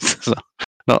 So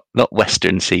not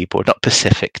Western Seaboard, not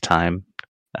Pacific Time.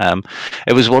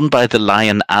 It was won by the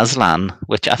Lion Aslan,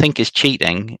 which I think is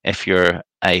cheating if you're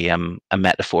a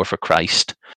metaphor for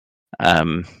Christ,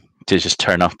 to just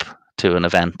turn up to an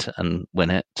event and win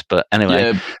it. But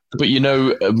anyway, yeah, but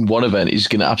one event is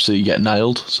going to absolutely get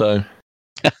nailed. So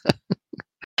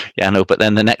yeah, I know. But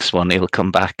then the next one, he'll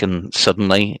come back and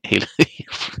suddenly he'll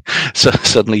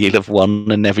have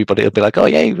won, and everybody will be like, "Oh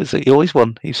yeah, he always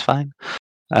won. He's fine."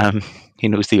 He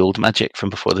knows the old magic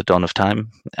from before the dawn of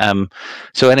time.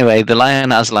 So anyway, the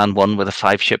Lion Aslan won with a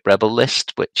 5-ship rebel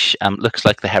list, which looks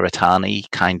like the Heratani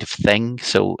kind of thing.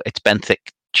 So it's benthic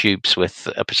tubes with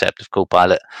a perceptive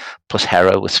co-pilot plus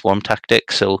Hera with swarm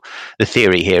tactics. So the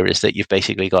theory here is that you've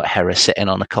basically got Hera sitting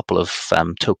on a couple of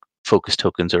focus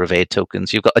tokens or evade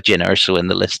tokens. You've got a Jyn Erso in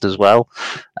the list as well,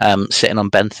 sitting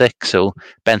on benthic. So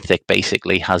benthic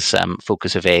basically has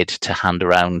focus evade to hand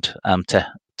around to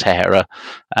Hera,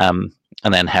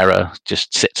 and then Hera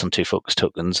just sits on 2 focus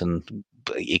tokens, and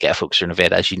you get a focus or an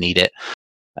evade as you need it.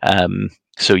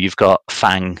 So you've got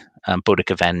Fang, Bodic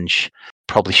Avenge,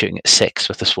 probably shooting at 6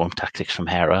 with the Swarm Tactics from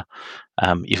Hera.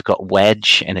 You've got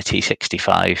Wedge in a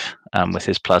T-65 with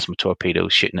his plasma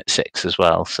torpedoes shooting at 6 as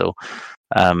well. So,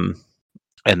 and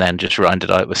then just rounded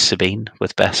out with Sabine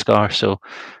with Beskar. So,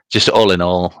 just all in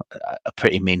all, a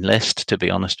pretty mean list, to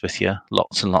be honest with you.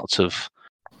 Lots and lots of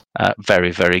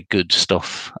very, very good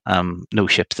stuff. No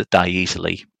ships that die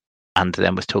easily, and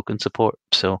then with token support.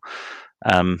 So,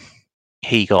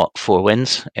 he got 4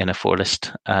 wins in a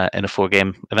 4-list in a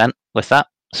 4-game event with that.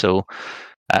 So.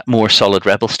 More solid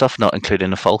Rebel stuff, not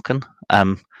including a Falcon.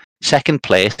 Second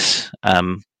place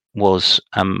was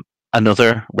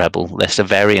another Rebel list, a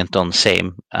variant on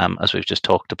same, as we've just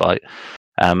talked about,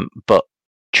 but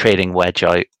trading Wedge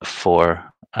out for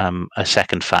a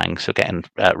second Fang, so getting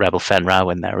Rebel Fen Rao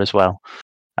in there as well.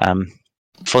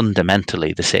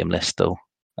 Fundamentally the same list, though.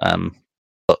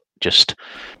 But just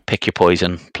pick your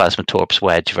poison. Plasma Torps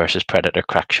Wedge versus Predator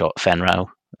Crackshot Fen Rao.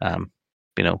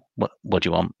 What do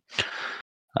you want?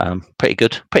 Pretty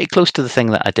good, pretty close to the thing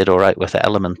that I did all right with the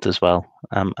Element as well.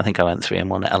 I think I went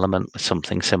 3-1 Element with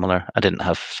something similar. I didn't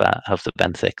have the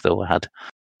Benthic though. I had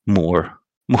more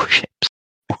ships.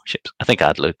 I think I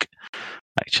had Luke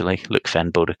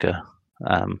Fen Bodica,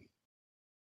 and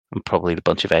probably a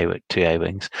bunch of 2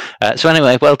 A-wings. So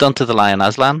anyway, well done to the Lion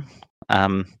Aslan.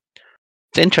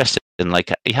 It's interesting.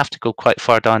 Like you have to go quite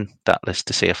far down that list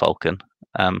to see a Falcon.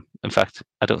 In fact,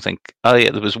 I don't think. Oh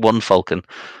yeah, there was one Falcon.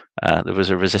 There was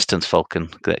a Resistance Falcon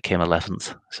that came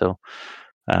 11th. So,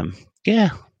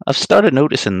 I've started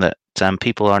noticing that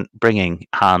people aren't bringing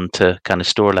Han to kind of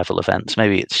store level events.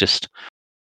 Maybe it's just,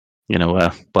 I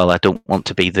don't want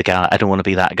to be the guy. I don't want to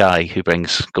be that guy who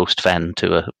brings Ghost Fen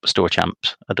to a store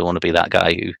champs. I don't want to be that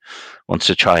guy who wants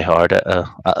to try hard at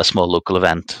a small local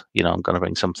event. I'm going to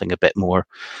bring something a bit more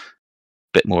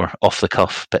off the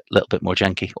cuff, a little bit more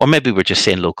janky. Or maybe we're just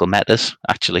seeing local metas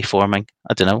actually forming.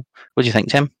 I don't know. What do you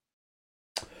think, Tim?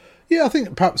 Yeah, I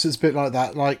think perhaps it's a bit like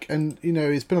that.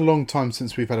 It's been a long time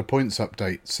since we've had a points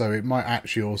update, so it might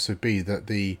actually also be that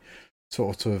the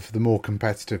sort of the more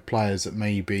competitive players that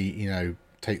maybe,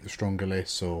 take the stronger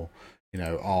lists or,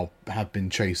 have been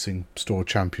chasing store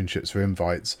championships for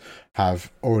invites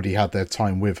have already had their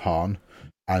time with Han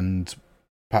and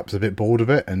perhaps a bit bored of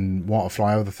it and want to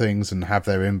fly other things and have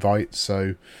their invites.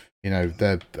 So,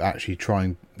 they're actually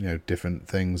trying, different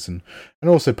things. And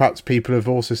also perhaps people have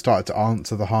also started to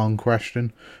answer the Han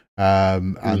question.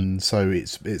 And so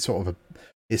it's sort of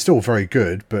it's still very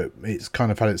good, but it's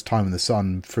kind of had its time in the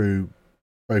sun through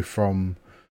both from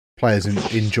players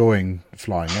enjoying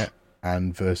flying it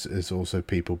and versus also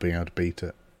people being able to beat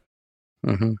it.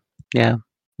 Mm-hmm. Yeah.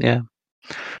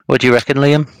 What do you reckon,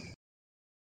 Liam?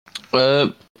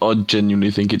 I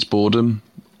genuinely think it's boredom.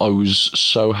 I was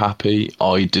so happy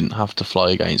I didn't have to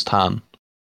fly against Han.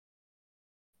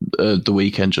 The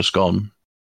weekend just gone.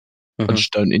 I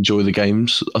just don't enjoy the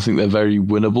games. I think they're very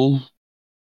winnable,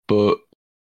 but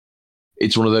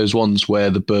it's one of those ones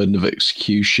where the burden of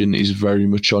execution is very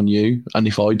much on you. And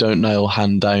if I don't nail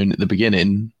Han down at the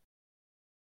beginning,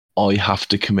 I have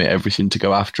to commit everything to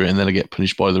go after it, and then I get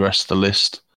punished by the rest of the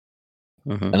list.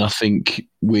 And I think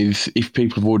if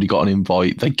people have already got an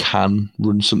invite, they can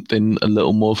run something a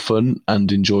little more fun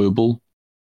and enjoyable.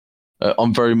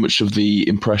 I'm very much of the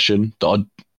impression that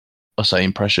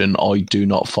I do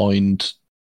not find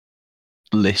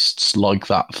lists like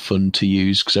that fun to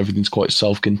use because everything's quite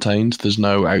self-contained. There's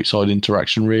no outside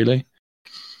interaction really.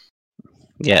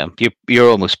 Yeah, you're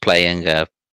almost playing a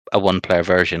one-player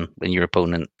version when your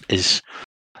opponent is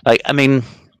like. I mean,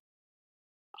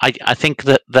 I think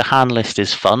that the Han list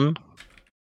is fun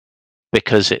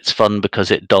because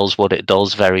it does what it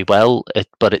does very well.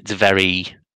 But it's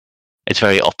very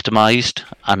optimized,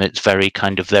 and it's very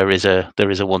kind of there is a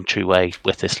one true way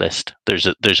with this list. There's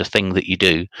a thing that you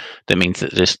do that means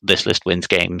that this list wins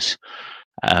games.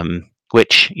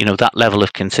 Which that level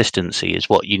of consistency is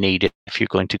what you need if you're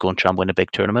going to go and try and win a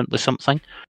big tournament with something.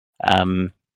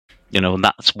 And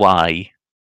that's why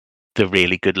the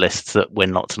really good lists that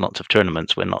win lots and lots of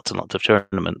tournaments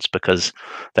because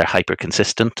they're hyper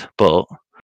consistent, but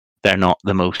they're not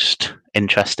the most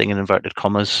interesting in inverted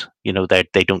commas.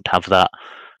 They don't have that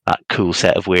cool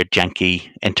set of weird janky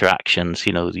interactions.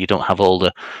 You don't have all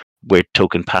the weird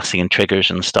token passing and triggers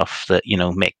and stuff that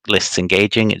make lists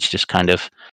engaging. It's just kind of,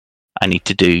 I need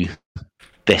to do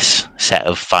this set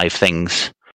of 5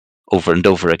 things over and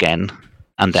over again,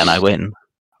 and then I win,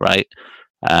 right?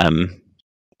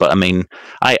 But I mean,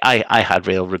 I had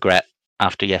real regret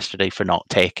after yesterday for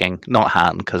not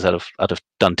Han, because I'd have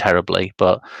done terribly,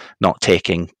 but not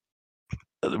taking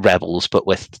Rebels, but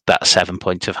with that 7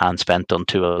 points of hand spent on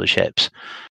 2 other ships.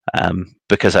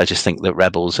 Because I just think that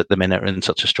Rebels at the minute are in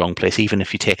such a strong place, even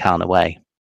if you take Han away,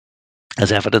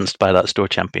 as evidenced by that Store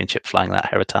Championship flying that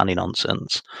Heratani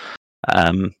nonsense.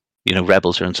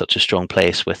 Rebels are in such a strong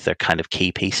place with their kind of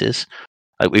key pieces.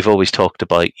 Like we've always talked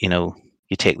about, you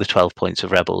take the 12 points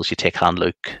of Rebels, you take Han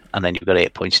Luke, and then you've got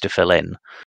 8 points to fill in.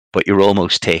 But you're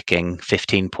almost taking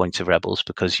 15 points of Rebels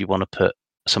because you want to put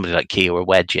somebody like Key or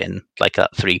Wedge in, like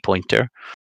that 3-pointer.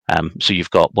 So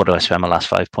you've got, what do I spend my last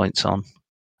 5 points on?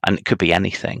 And it could be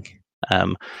anything.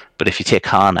 But if you take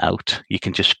Han out, you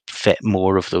can just fit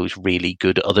more of those really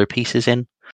good other pieces in.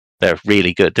 They're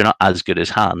really good. They're not as good as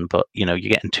Han, but you're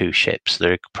getting 2 ships.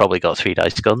 They've probably got 3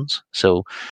 dice guns, so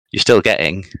you're still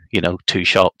getting 2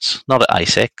 shots. Not at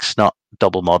I6, not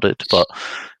double modded, but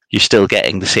you're still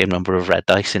getting the same number of red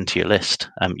dice into your list.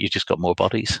 You just got more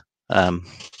bodies.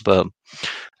 But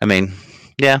I mean,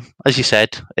 yeah, as you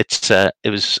said,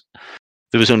 there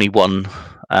was only one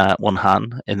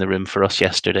Han in the room for us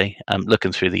yesterday.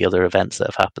 Looking through the other events that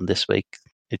have happened this week,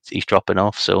 he's dropping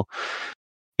off. So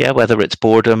yeah, whether it's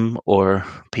boredom or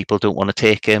people don't want to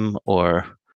take him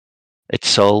or it's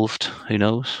solved, who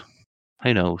knows?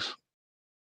 Who knows?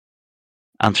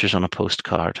 Answers on a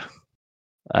postcard.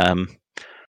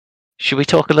 Should we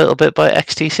talk a little bit about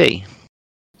XTC?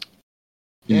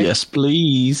 Yes,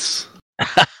 please.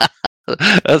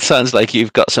 That sounds like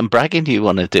you've got some bragging you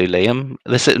want to do, Liam.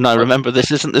 Now, remember,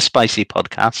 this isn't the spicy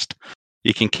podcast.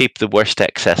 You can keep the worst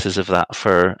excesses of that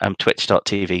for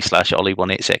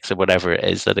twitch.tv/Ollie186 or whatever it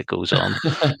is that it goes on.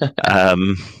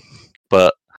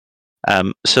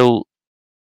 So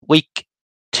week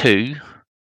 2.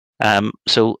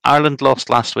 So Ireland lost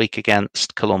last week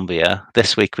against Colombia.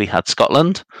 This week we had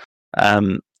Scotland.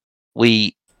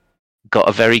 We got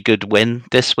a very good win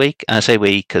this week. And I say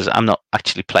we because I'm not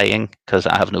actually playing because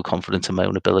I have no confidence in my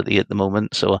own ability at the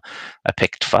moment. So I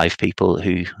picked 5 people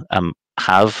who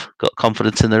have got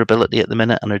confidence in their ability at the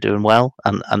minute and are doing well.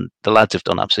 And the lads have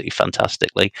done absolutely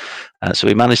fantastically. So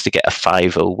we managed to get a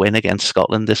 5-0 win against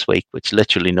Scotland this week, which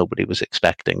literally nobody was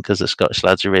expecting because the Scottish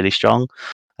lads are really strong.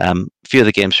 A few of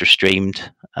the games were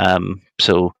streamed.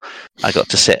 So I got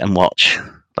to sit and watch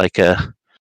like an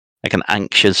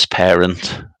anxious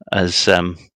parent as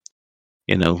a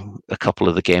couple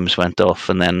of the games went off,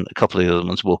 and then a couple of the other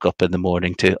ones woke up in the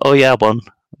morning to, oh yeah, I won.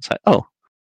 It's like, oh,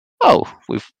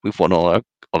 we've won all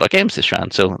our games this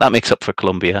round, so that makes up for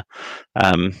Colombia.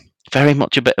 Very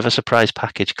much a bit of a surprise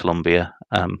package, Colombia,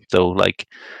 though. Like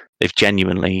they've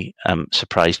genuinely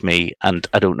surprised me, and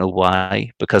I don't know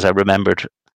why, because I remembered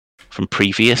from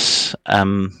previous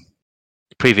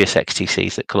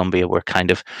XTCs that Colombia were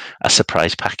kind of a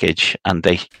surprise package, and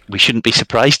we shouldn't be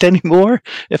surprised anymore,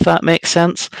 if that makes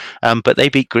sense. But they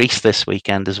beat Greece this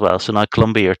weekend as well, so now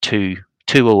Colombia are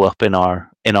 2-0 up in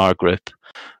our group.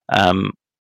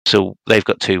 So they've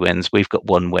got 2 wins, we've got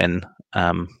 1 win,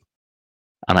 and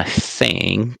I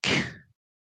think,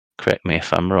 correct me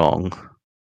if I'm wrong,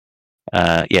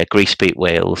 Greece beat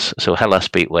Wales, so Hellas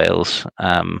beat Wales,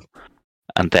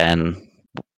 and then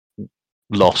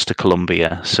lost to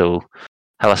Colombia. So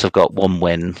Hellas have got 1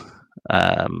 win.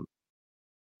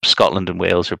 Scotland and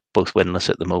Wales are both winless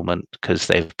at the moment because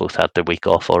they've both had their week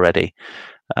off already.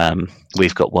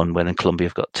 We've got 1 win and Colombia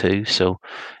have got 2. So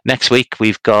next week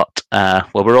we've got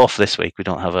we're off this week. We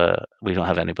don't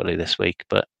have anybody this week,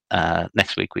 but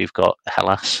next week we've got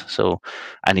Hellas. So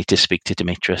I need to speak to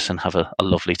Dimitris and have a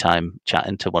lovely time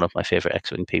chatting to one of my favorite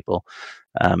X-Wing people,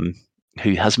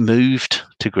 who has moved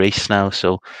to Greece now.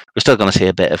 So we're still going to see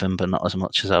a bit of him, but not as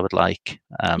much as I would like.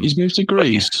 He's moved to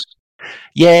Greece.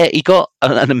 Yeah, he got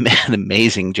an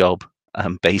amazing job.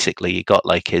 Basically, he got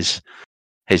like his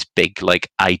big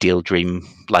like ideal dream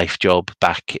life job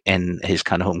back in his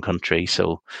kind of home country.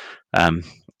 So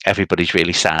everybody's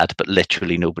really sad, but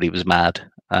literally nobody was mad.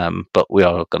 But we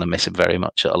are going to miss him very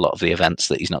much at a lot of the events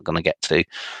that he's not going to get to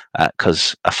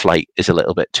because a flight is a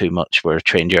little bit too much where a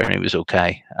train journey was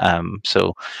okay.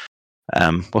 So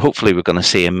hopefully we're going to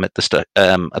see him at the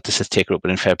City Taker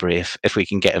Open in February if we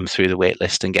can get him through the wait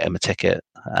list and get him a ticket,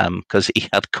 because he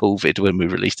had COVID when we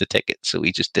released the ticket, so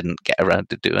he just didn't get around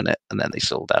to doing it, and then they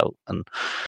sold out, and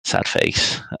sad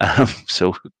face.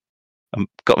 So I've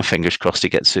got my fingers crossed he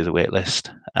gets through the wait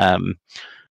list.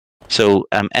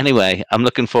 Anyway, I'm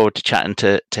looking forward to chatting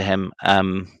to him,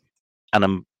 and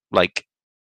I'm like,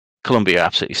 Colombia are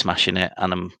absolutely smashing it,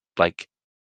 and I'm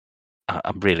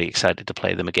really excited to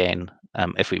play them again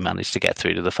if we manage to get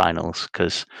through to the finals,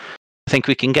 because I think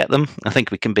we can get them. I think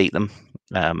we can beat them.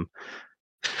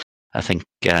 I think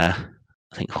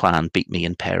I think Juan beat me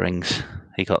in pairings.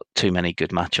 He got too many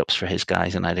good matchups for his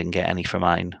guys, and I didn't get any for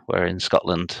mine. Where in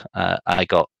Scotland, I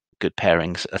got good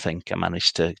pairings. I think I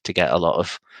managed to get a lot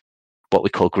of what we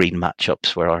call green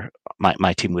matchups, where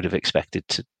my team would have expected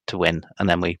to win, and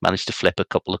then we managed to flip a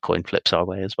couple of coin flips our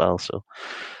way as well. So,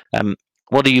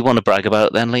 what do you want to brag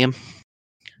about then, Liam?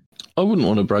 I wouldn't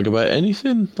want to brag about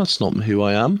anything. That's not who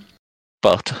I am.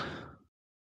 But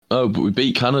we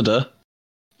beat Canada.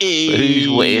 who's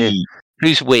we?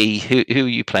 Who's we? Who are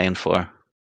you playing for?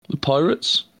 The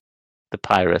Pirates. The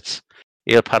Pirates.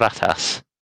 El Piratas.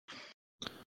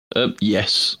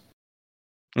 Yes.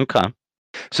 Okay.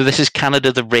 So this is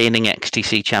Canada, the reigning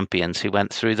XTC champions, who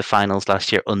went through the finals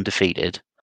last year undefeated.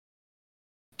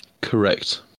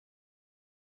 Correct.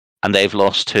 And they've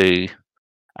lost to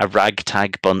a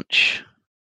ragtag bunch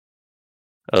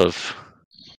of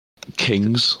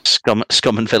kings,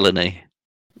 scum and villainy.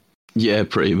 Yeah,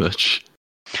 pretty much.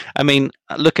 I mean,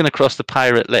 looking across the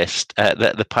pirate list,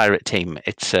 the pirate team,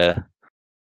 it's a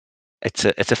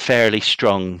fairly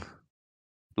strong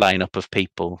lineup of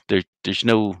people. There's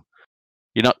no,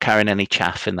 you're not carrying any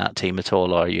chaff in that team at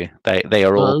all, are you? They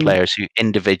are all players who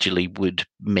individually would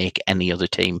make any other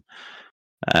team,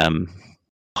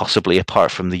 possibly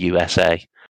apart from the USA.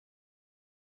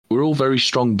 We're all very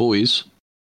strong boys.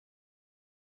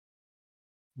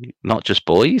 Not just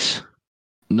boys.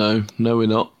 No, we're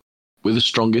not. We're the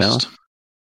strongest.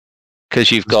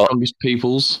 Because you've got strongest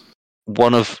peoples.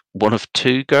 One of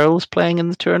two girls playing in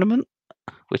the tournament,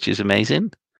 which is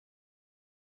amazing.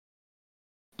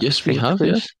 Yes, we have.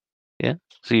 Yeah. Yeah.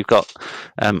 So you've got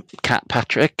Kat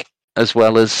Patrick as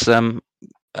well as I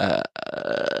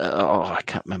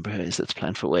can't remember who it is that's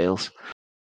playing for Wales.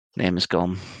 Name is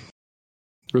gone.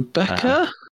 Rebecca.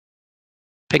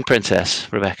 Pink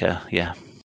Princess Rebecca. Yeah.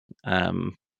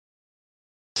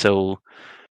 So,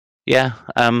 yeah.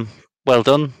 Well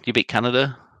done. You beat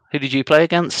Canada. Who did you play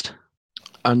against?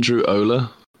 Andrew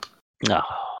Ola. Oh,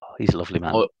 he's a lovely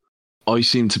man. I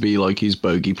seem to be like his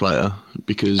bogey player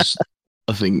because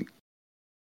I think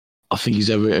he's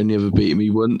only ever beaten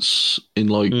me once in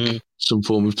like some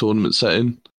form of tournament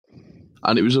setting,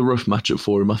 and it was a rough matchup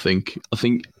for him. I think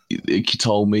he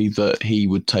told me that he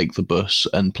would take the bus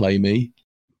and play me,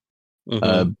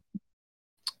 and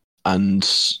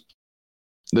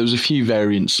there was a few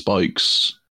variant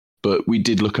spikes, but we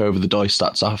did look over the dice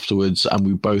stats afterwards, and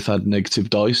we both had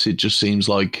negative dice. It just seems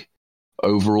like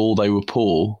overall they were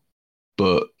poor,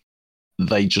 but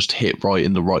they just hit right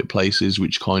in the right places,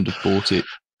 which kind of brought it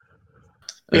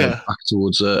back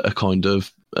towards a kind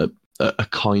of a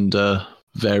kinder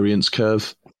variance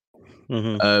curve.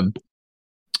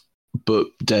 But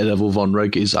Daredevil Von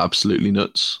Reg is absolutely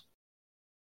nuts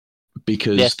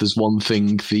because there's one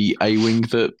thing, the A-Wing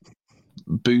that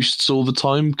boosts all the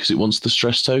time because it wants the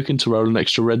stress token to roll an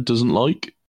extra red doesn't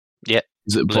like. Yeah.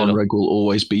 Is that Von Reg will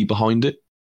always be behind it.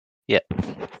 Yeah.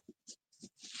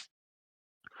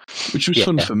 Which was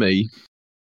fun for me.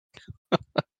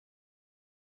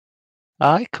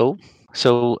 Alright, cool.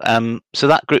 So so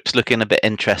that group's looking a bit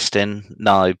interesting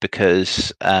now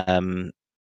because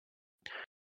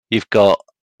you've got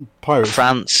Pirates,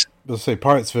 France. Let's say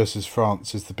Pirates versus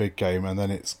France is the big game, and then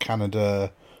it's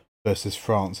Canada versus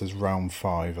France is round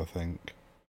 5, I think.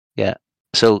 Yeah.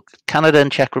 So Canada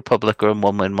and Czech Republic are on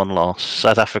 1 win, 1 loss.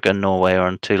 South Africa and Norway are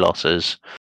on 2 losses.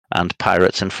 And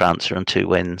Pirates and France are on 2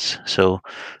 wins. So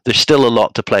there's still a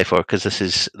lot to play for because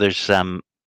there's 2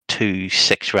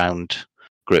 6-round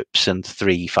groups and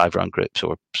 3 5-round groups,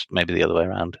 or maybe the other way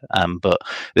around. But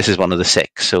this is one of the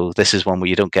 6. So this is one where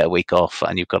you don't get a week off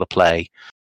and you've got to play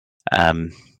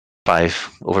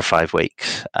over 5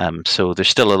 weeks. So there's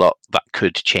still a lot that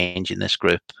could change in this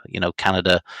group. You know,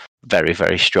 Canada, very,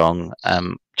 very strong.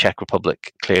 Czech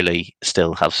Republic clearly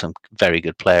still have some very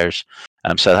good players.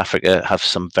 South Africa have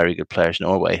some very good players.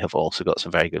 Norway have also got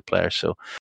some very good players. So,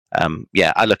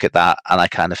 I look at that and I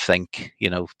kind of think, you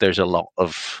know, there's a lot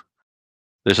of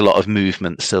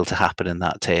movement still to happen in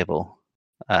that table.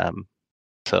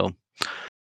 So,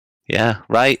 yeah,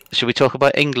 right. Should we talk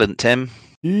about England, Tim?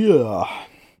 Yeah.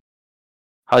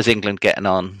 How's England getting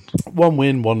on? 1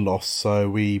 win, 1 loss. So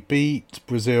we beat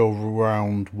Brazil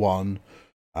round 1,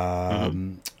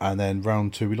 and then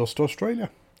round 2 we lost to Australia.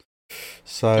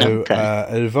 So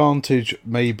an advantage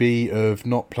maybe of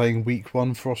not playing week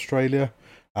 1 for Australia.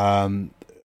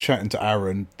 Chatting to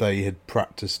Aaron, they had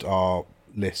practiced our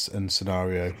list and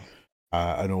scenario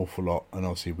an awful lot, and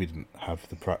obviously we didn't have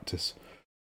the practice.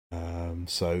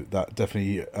 So that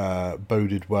definitely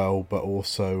boded well, but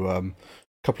also a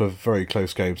couple of very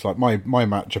close games. Like my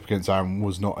match up against Aaron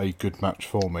was not a good match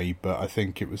for me, but I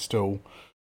think it was still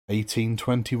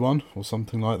 18-21 or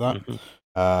something like that.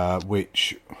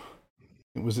 which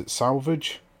was it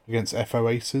Salvage against FO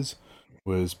Aces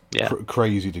was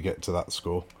crazy to get to that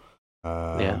score.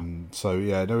 So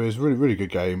yeah, no, it was a really, really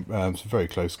good game. Some very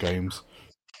close games.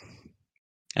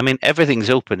 I mean, everything's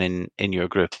open in your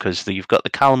group because you've got the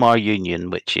Kalmar Union,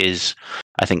 which is,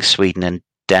 I think, Sweden and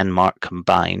Denmark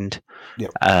combined.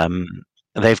 Yep.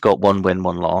 They've got 1 win,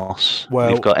 1 loss.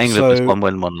 Well, you've got England with 1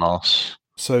 win, 1 loss.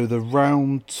 So the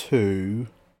round 2,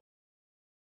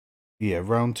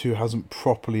 round 2 hasn't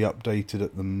properly updated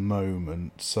at the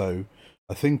moment. So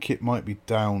I think it might be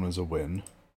down as a win.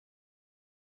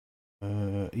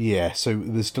 So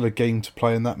there's still a game to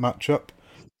play in that matchup.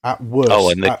 At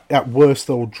worst, at worst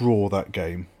they'll draw that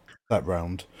game, that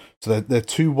round. So they're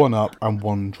 2-1 up and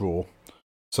 1 draw.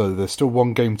 So there's still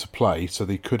 1 game to play. So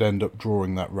they could end up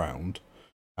drawing that round.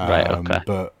 Right. Okay.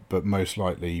 But most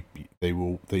likely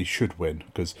they should win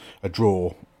because a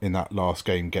draw in that last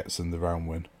game gets them the round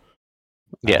win.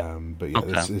 Yeah. But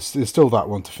yeah, there's still that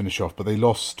one to finish off. But they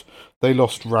lost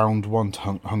round 1 to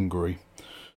Hungary.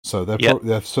 So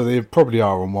they probably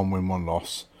are on 1 win, 1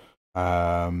 loss.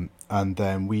 And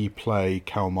then we play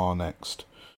Kalmar next.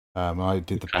 I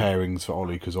did the pairings for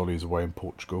Ollie because Ollie's away in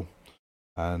Portugal.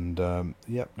 And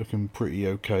looking pretty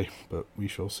okay. But we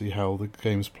shall see how the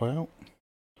games play out.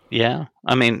 Yeah,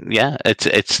 I mean,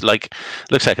 it's like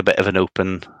looks like a bit of an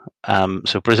open.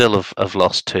 So Brazil have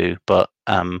lost 2, but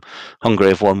Hungary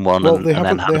have won 1. Well, they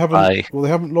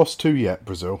haven't lost 2 yet,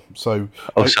 Brazil. So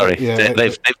sorry,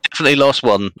 they've definitely lost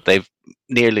 1. They've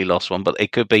nearly lost 1, but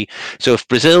it could be. So if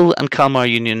Brazil and Kalmar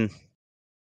Union,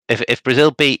 if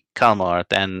Brazil beat Kalmar,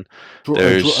 then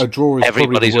a draw is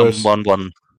everybody's probably the worst. on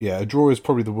 1-1. Yeah, a draw is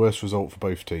probably the worst result for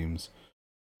both teams.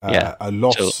 A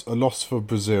loss for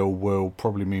Brazil will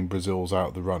probably mean Brazil's out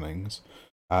of the runnings.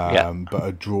 But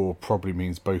a draw probably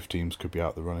means both teams could be out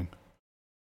of the running.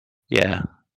 Yeah.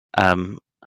 But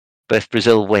if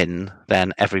Brazil win,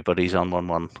 then everybody's on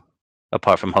 1-1,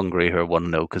 apart from Hungary, who are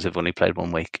 1-0 because they've only played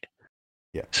 1 week.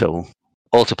 Yeah. So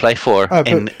all to play for.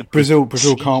 But Brazil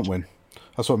can't win.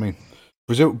 That's what I mean.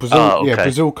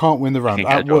 Brazil can't win the round.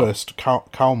 At worst,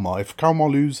 Kalmar. If Kalmar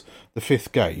lose the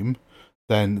 5th game,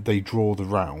 then they draw the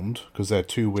round because they're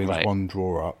 2 wins, 1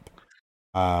 draw up.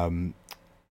 I'm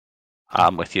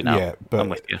with you now. Yeah, but I'm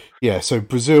with you. Yeah, so if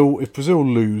Brazil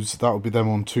lose, that would be them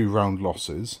on 2 round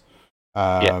losses.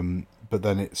 But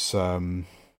then it's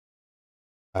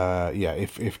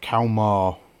if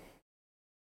Kalmar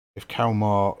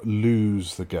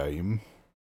lose the game,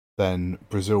 then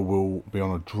Brazil will be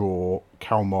on a draw.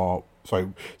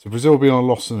 So Brazil will be on a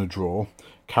loss and a draw.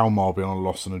 Kalmar will be on a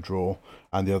loss and a draw,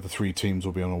 and the other 3 teams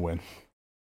will be on a win.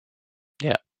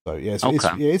 Yeah. So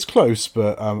it's close,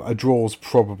 but a draw's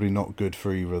probably not good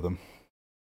for either of them.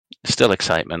 Still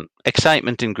excitement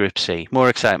in Group C, more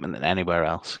excitement than anywhere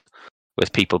else,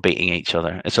 with people beating each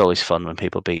other. It's always fun when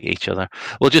people beat each other.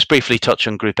 We'll just briefly touch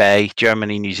on Group A: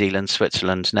 Germany, New Zealand,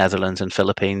 Switzerland, Netherlands, and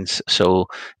Philippines. So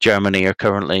Germany are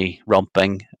currently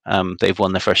romping. They've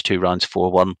won the first 2 rounds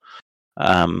 4-1.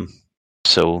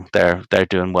 So they're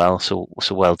doing well. So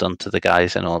well done to the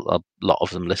guys, and a lot of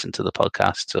them listen to the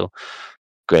podcast. So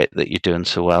great that you're doing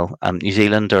so well. New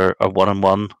Zealand are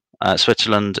 1-1.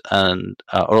 Switzerland are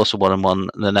also 1-1.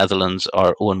 The Netherlands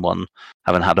are 0-1,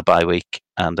 having had a bye week.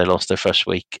 They lost their first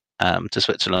week to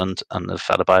Switzerland, and they've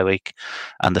had a bye week.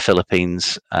 And the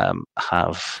Philippines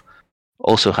have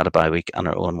also had a bye week and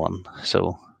are 0-1.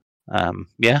 So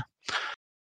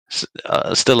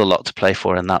still a lot to play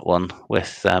for in that one,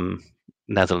 with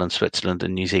Netherlands, Switzerland,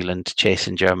 and New Zealand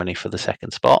chasing Germany for the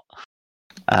 2nd spot.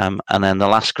 And then the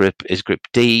last group is Group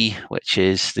D, which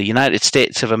is the United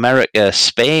States of America,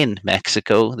 Spain,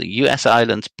 Mexico, the US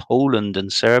islands, Poland,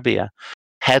 and Serbia.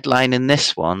 Headline in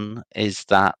this one is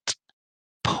that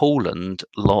Poland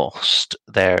lost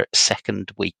their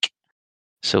 2nd week.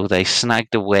 So they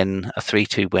snagged a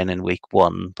 3-2 win in week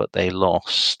 1, but they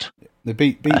lost. They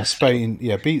beat Spain.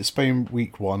 Yeah, beat Spain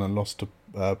week 1 and lost to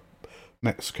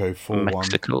Mexico 4-1.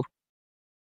 Mexico.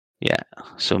 Yeah,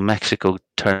 so Mexico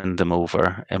turned them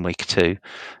over in week 2.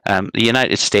 The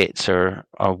United States are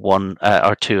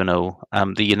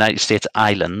 2-0. The United States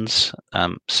Islands,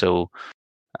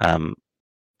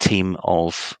 team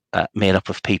of made up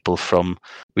of people from,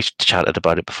 we've chatted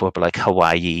about it before, but like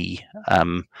Hawaii,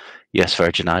 US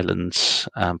Virgin Islands,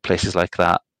 places like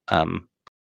that,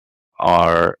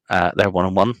 are they're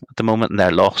 1-1 at the moment, and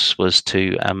their loss was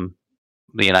to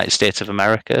the United States of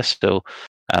America. So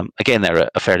again, they're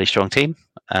a fairly strong team.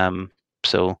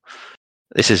 So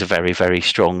this is a very, very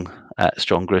strong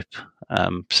group.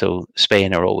 So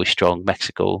Spain are always strong.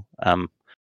 Mexico,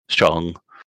 strong.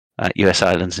 US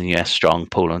Islands and US strong,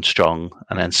 Poland strong,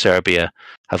 and then Serbia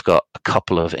have got a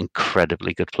couple of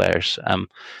incredibly good players. In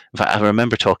fact, I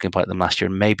remember talking about them last year,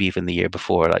 maybe even the year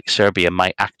before. Like Serbia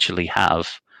might actually have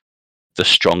the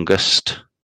strongest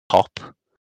top,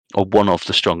 or one of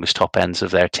the strongest top ends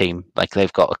of their team. Like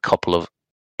they've got a couple of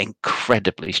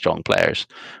incredibly strong players,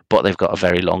 but they've got a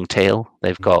very long tail.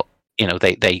 They've got,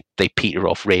 they peter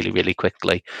off really, really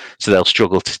quickly. So they'll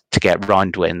struggle to get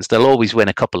round wins. They'll always win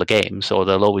a couple of games, or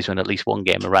they'll always win at least one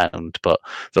game around, but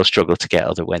they'll struggle to get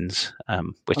other wins,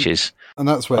 which is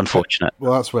that's where unfortunate.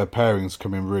 That's where pairings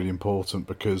come in really important,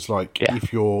 because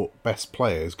if your best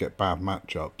players get bad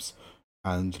matchups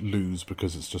and lose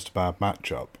because it's just a bad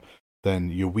matchup, then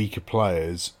your weaker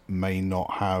players may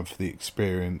not have the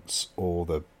experience or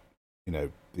the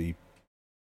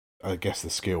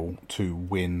skill to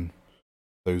win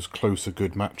those closer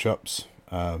good matchups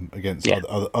against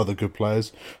other good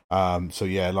players.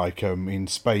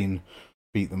 Spain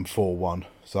beat them 4-1,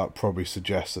 so that probably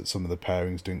suggests that some of the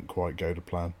pairings didn't quite go to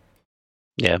plan.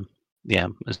 Yeah,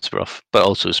 it's rough, but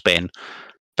also Spain,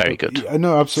 very good.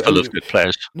 No, absolutely, full of good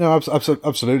players. No,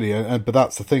 absolutely. But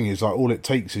that's the thing, is all it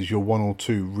takes is your one or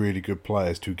two really good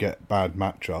players to get bad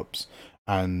matchups,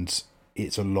 and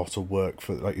it's a lot of work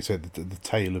for, like you said, the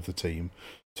tail of the team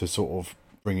to sort of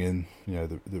bring in,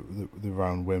 the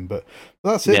round win. But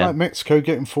that's it. Like Mexico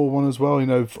getting 4-1 as well. A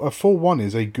 4-1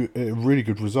 is a really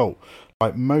good result.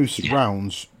 Like most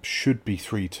rounds should be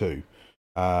 3-2.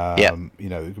 It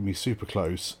can be super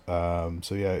close.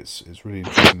 It's really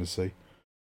interesting to see.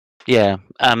 Yeah.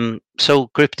 So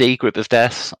Group D, Group of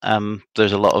Death.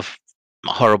 There's a lot of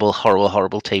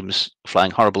horrible teams flying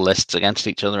horrible lists against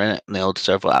each other in it, and they all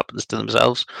deserve what happens to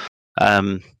themselves.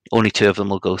 Only 2 of them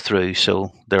will go through,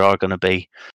 so there are going to be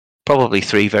probably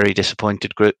 3 very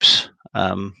disappointed groups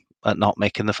at not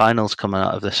making the finals coming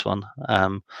out of this one.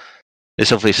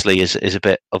 This obviously is a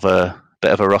bit of a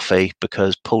roughie,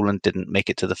 because Poland didn't make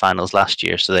it to the finals last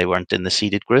year, so they weren't in the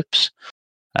seeded groups.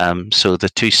 So the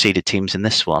 2 seeded teams in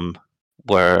this one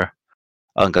were,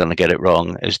 I'm going to get it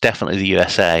wrong, it was definitely the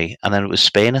USA, and then it was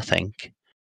Spain, I think,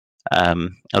 are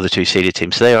the 2 seeded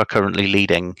teams. So they are currently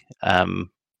leading,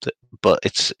 but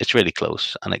it's really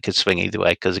close, and it could swing either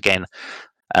way, because again,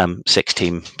 6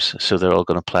 teams, so they're all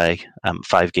going to play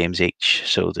 5 games each,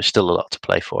 so there's still a lot to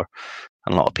play for,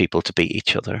 and a lot of people to beat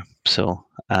each other. So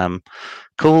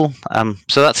cool.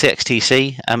 So that's the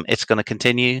XTC. It's going to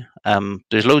continue.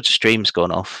 There's loads of streams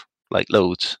going off, like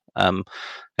loads.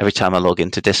 Every time I log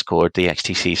into Discord, the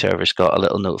XTC server's got a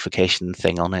little notification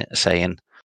thing on it saying,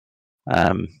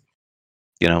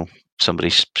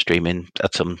 somebody's streaming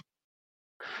at some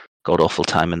god awful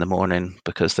time in the morning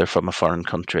because they're from a foreign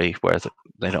country where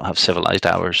they don't have civilized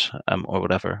hours or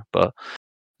whatever. But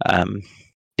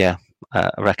I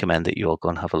recommend that you all go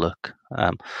and have a look.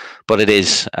 But it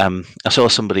is, I saw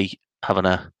somebody having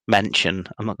a mention,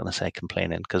 I'm not going to say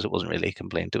complaining, because it wasn't really a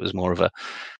complaint, it was more of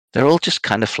they're all just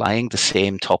kind of flying the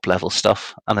same top level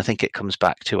stuff. And I think it comes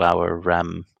back to our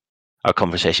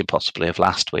conversation possibly of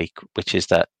last week, which is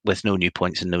that with no new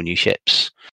points and no new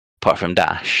ships, apart from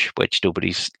Dash, which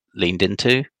nobody's leaned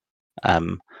into,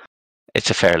 it's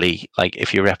a fairly,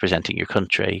 if you're representing your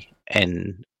country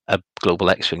in a global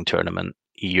X-Wing tournament,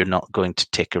 you're not going to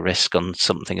take a risk on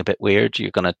something a bit weird. You're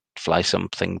going to fly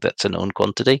something that's a known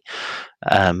quantity.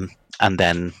 And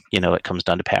then, it comes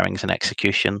down to pairings and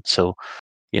execution. So,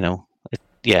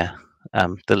 the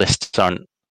lists aren't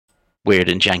weird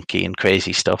and janky and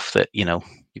crazy stuff that, you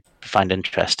find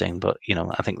interesting. But,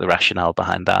 I think the rationale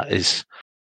behind that is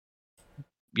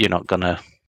you're not going to,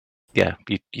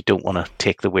 you don't want to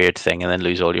take the weird thing and then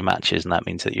lose all your matches. And that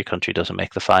means that your country doesn't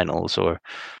make the finals, or,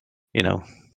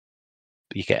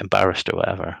 you get embarrassed or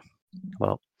whatever.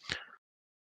 Well,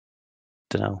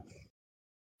 don't know.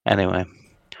 Anyway,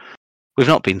 we've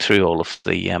not been through all of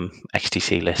the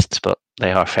XTC lists, but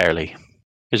they are fairly.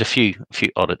 There's a few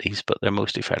oddities, but they're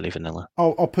mostly fairly vanilla.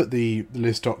 I'll put the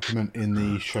list document in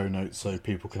the show notes so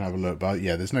people can have a look. But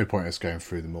yeah, there's no point us going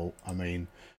through them all. I mean,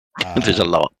 there's a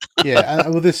lot.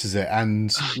 This is it,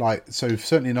 and so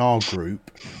certainly in our group,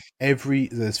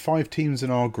 there's 5 teams in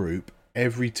our group.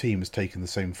 Every team has taken the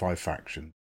same 5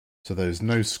 factions. So there's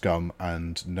no Scum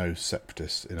and no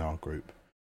Separatists in our group.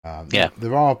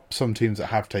 There are some teams that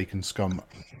have taken Scum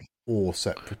or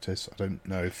Separatists. I don't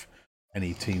know if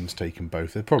any team's taken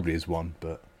both. There probably is one,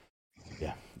 but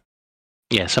yeah.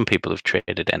 Yeah, some people have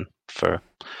traded in for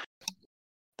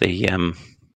the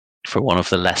for one of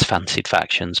the less fancied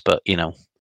factions, but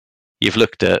you've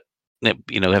looked at,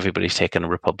 everybody's taken a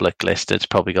Republic list. It's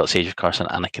probably got Siege of Coruscant,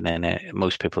 Anakin in it.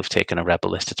 Most people have taken a Rebel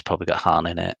list. It's probably got Han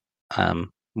in it.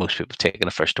 most people have taken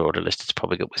a first order list. It's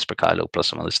probably got Whisper Kylo plus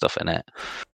some other stuff in it,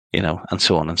 and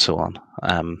so on and so on.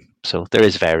 So there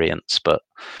is variance, but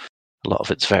a lot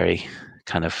of it's very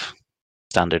kind of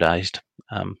standardized.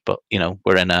 But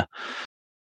we're in a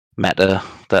meta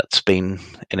that's been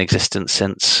in existence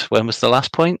since, when was the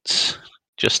last point?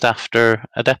 Just after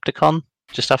Adepticon,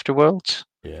 just after Worlds.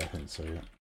 Yeah, I think so. Yeah.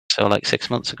 So like 6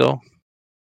 months ago,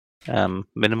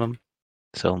 minimum.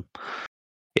 So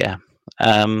yeah.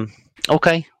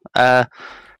 Okay. I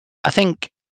think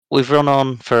we've run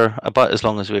on for about as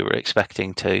long as we were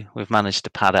expecting to. We've managed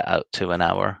to pad it out to an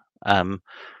hour.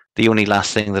 The only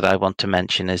last thing that I want to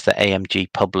mention is that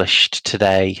AMG published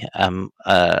today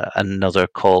another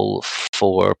call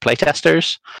for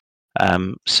playtesters.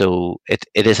 So it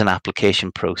is an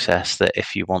application process that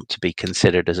if you want to be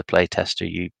considered as a playtester,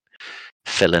 you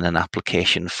fill in an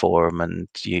application form and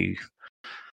you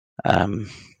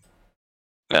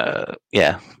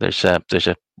there's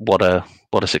a what a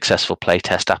successful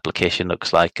playtest application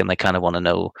looks like, and they kind of want to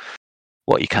know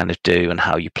what you kind of do and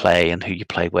how you play and who you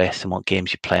play with and what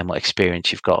games you play and what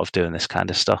experience you've got of doing this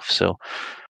kind of stuff. So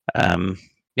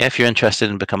if you're interested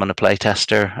in becoming a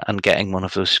playtester and getting one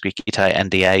of those squeaky tight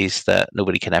NDAs that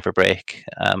nobody can ever break,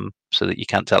 so that you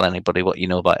can't tell anybody what you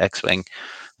know about X-Wing,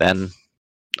 then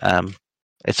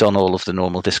it's on all of the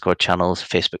normal Discord channels,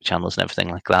 Facebook channels and everything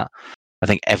like that. I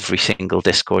think every single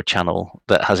Discord channel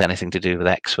that has anything to do with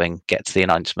X-Wing gets the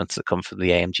announcements that come from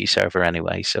the AMG server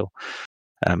anyway. So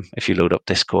if you load up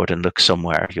Discord and look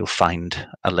somewhere, you'll find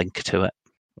a link to it.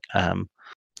 And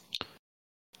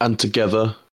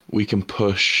together we can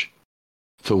push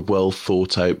for well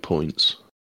thought out points.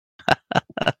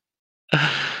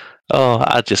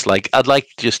 I'd like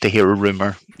just to hear a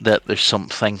rumor that there's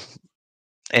something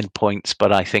in points,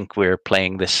 but I think we're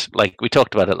playing this, like we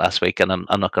talked about it last week, and I'm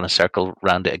not going to circle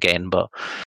around it again, but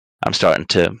I'm starting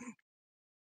to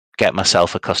get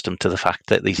myself accustomed to the fact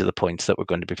that these are the points that we're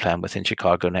going to be playing with in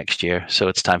Chicago next year. So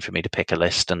it's time for me to pick a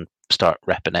list and start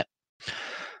repping it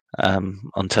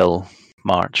until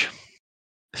March.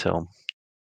 So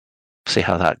see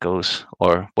how that goes,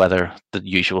 or whether the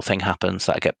usual thing happens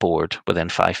that I get bored within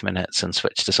 5 minutes and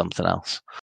switch to something else,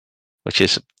 which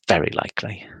is very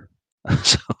likely.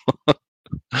 So,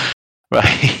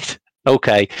 right.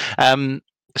 Okay.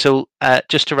 So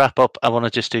just to wrap up, I want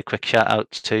to just do a quick shout out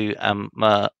to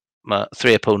my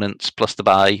 3 opponents plus the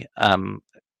bye.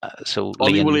 So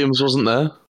Ollie Williams wasn't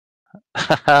there.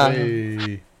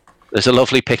 Hey. There's a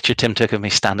lovely picture Tim took of me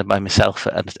standing by myself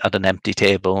at an empty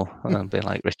table, and I'm being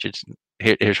like, Richard,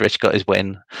 here's Rich got his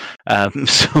win.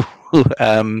 So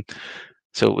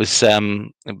it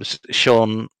was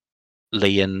Sean,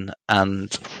 Liam,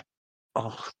 and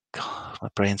oh god, my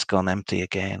brain's gone empty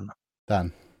again.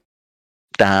 Dan,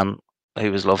 who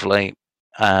was lovely,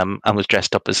 and was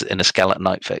dressed up in a skeleton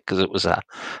outfit because it was a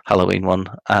Halloween one.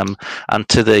 And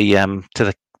to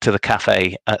the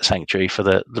cafe at Sanctuary for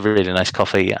the really nice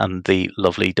coffee and the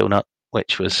lovely donut,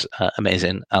 which was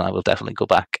amazing, and I will definitely go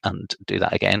back and do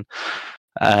that again.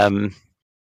 And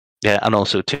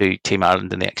also to Team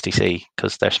Ireland in the XTC,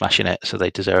 because they're smashing it, so they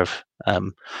deserve a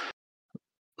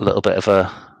little bit of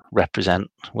a represent.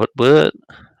 What?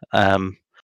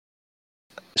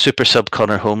 Super sub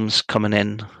Connor Holmes coming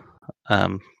in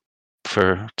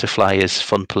to fly his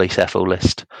Fun Police FO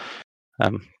list. I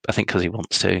think because he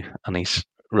wants to, and he's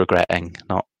regretting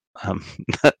not.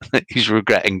 He's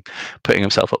regretting putting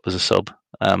himself up as a sub.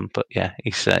 But yeah,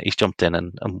 he's jumped in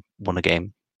and won a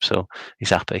game, so he's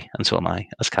happy, and so am I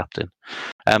as captain.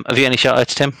 Have you any shout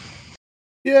outs, Tim?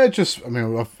 Yeah,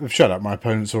 I've shut out my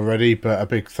opponents already, but a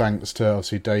big thanks to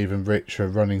obviously Dave and Rich for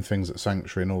running things at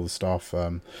Sanctuary and all the stuff.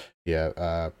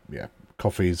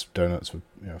 Coffees, donuts were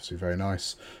obviously very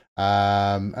nice.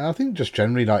 And I think just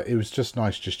generally, it was just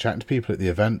nice just chatting to people at the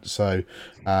event. So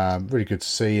really good to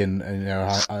see, and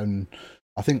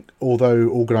I think although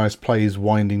organised play is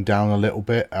winding down a little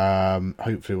bit,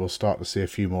 hopefully we'll start to see a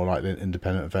few more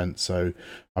independent events. So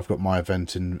I've got my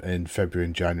event in February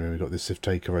and January. We've got the Civ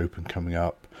Taker Open coming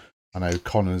up. I know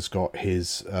Connor's got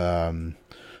his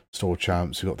store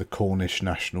champs. We've got the Cornish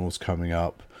Nationals coming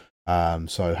up.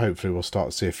 So hopefully we'll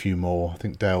start to see a few more. I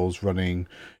think Dale's running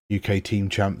UK team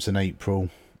champs in April.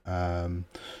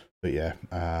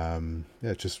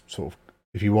 Just sort of,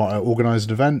 if you want to organise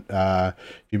an event, if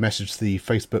you message the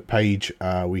Facebook page,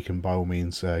 we can by all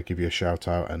means give you a shout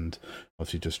out, and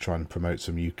obviously just try and promote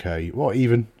some UK or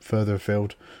even further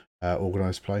afield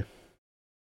organised play.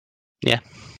 Yeah.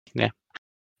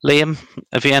 Liam,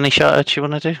 have you any shout outs you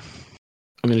want to do?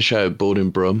 I'm going to shout out Board in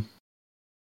Brum.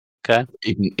 Okay.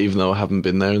 Even though I haven't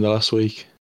been there in the last week.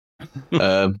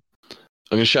 I'm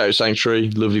going to shout out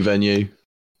Sanctuary, lovely venue.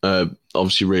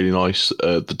 Obviously, really nice.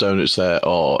 The donuts there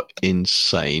are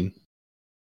insane.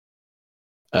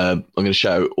 I'm going to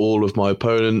shout out all of my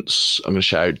opponents. I'm going to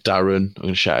shout out Darren. I'm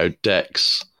going to shout out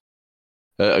Dex.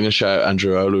 I'm going to shout out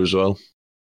Andrew Ola as well,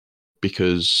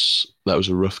 because that was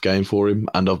a rough game for him,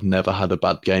 and I've never had a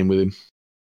bad game with him.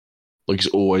 Like,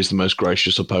 he's always the most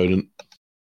gracious opponent.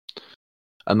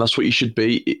 And that's what you should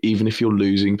be, even if you're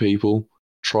losing people.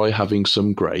 Try having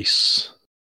some grace.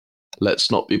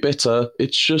 Let's not be bitter.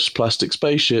 It's just plastic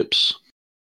spaceships.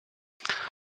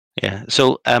 Yeah.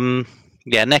 So,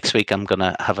 next week I'm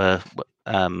gonna have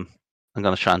I'm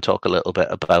gonna try and talk a little bit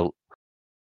about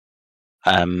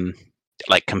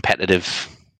like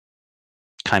competitive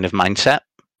kind of mindset.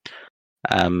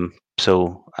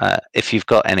 So if you've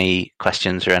got any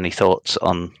questions or any thoughts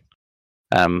on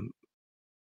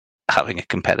having a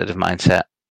competitive mindset,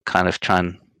 kind of try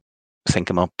and think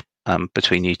them up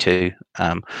between you two.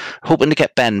 Hoping to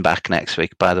get Ben back next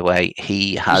week, by the way.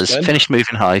 He has finished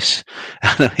moving house.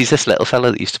 He's this little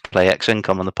fella that used to play X-Wing,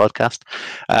 come on the podcast.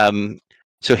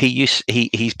 So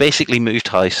he's basically moved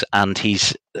house, and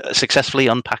he's successfully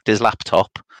unpacked his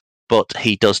laptop, but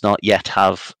he does not yet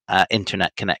have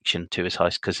internet connection to his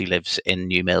house because he lives in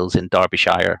New Mills in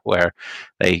Derbyshire, where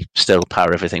they still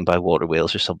power everything by water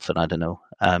wheels or something. I don't know.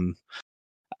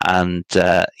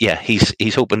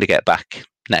 He's hoping to get back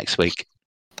next week.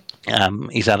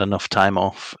 He's had enough time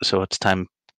off, so it's time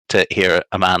to hear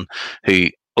a man who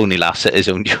only laughs at his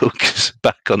own jokes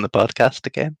back on the podcast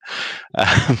again.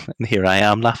 And here I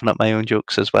am laughing at my own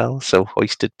jokes as well, so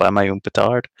hoisted by my own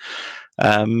petard.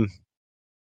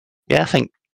 I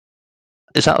think,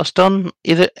 is that us done?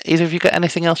 Either of you got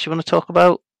anything else you want to talk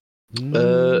about?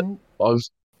 I've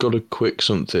got a quick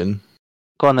something.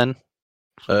 Go on then.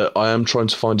 I am trying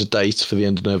to find a date for the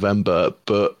end of November,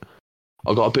 but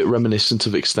I got a bit reminiscent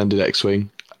of Extended X-Wing,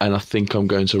 and I think I'm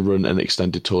going to run an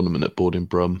extended tournament at Board in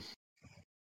Brum.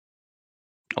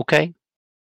 Okay.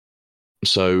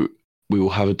 So we will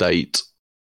have a date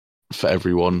for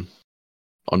everyone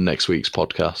on next week's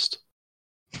podcast.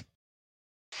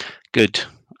 Good.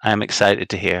 I am excited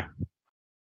to hear.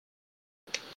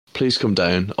 Please come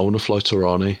down. I want to fly to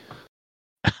Rani.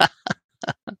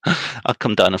 I'll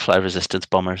come down and fly Resistance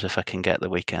Bombers if I can get the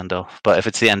weekend off. But if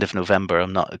it's the end of November,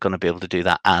 I'm not going to be able to do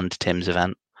that and Tim's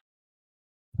event.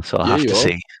 So I'll have to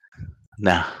see.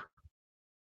 Nah.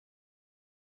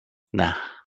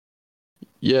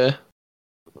 Yeah.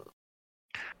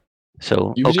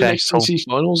 So, you okay. XTC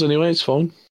finals anyway, it's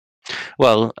fine.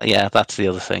 Well, yeah, that's the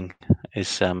other thing, is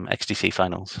XTC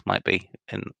finals might be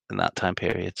in that time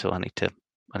period. So I need to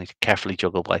carefully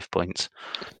juggle life points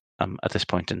at this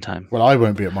point in time. Well, I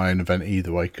won't be at my own event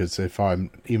either way, because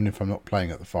even if I'm not playing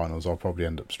at the finals, I'll probably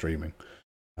end up streaming.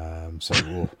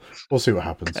 So we'll see what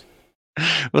happens.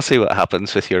 We'll see what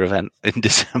happens with your event in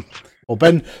December. Well,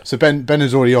 Ben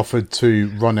has already offered to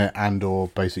run it or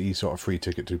basically sort of free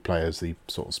ticket to play as the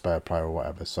sort of spare player or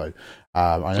whatever. So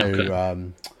I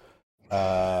know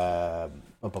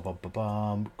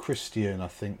Christian, I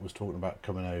think, was talking about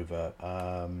coming over.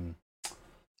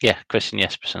 Christian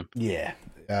Jespersen. Yeah.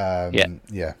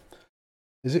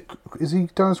 Is he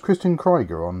done as Christian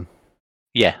Krieger on?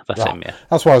 Yeah, that's him. Yeah,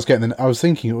 that's why I was getting. I was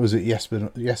thinking it was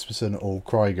Jespersen or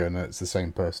Krieger, and it's the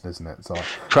same person, isn't it? So,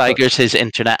 Krieger's his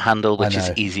internet handle, which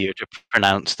is easier to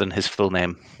pronounce than his full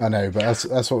name. I know, but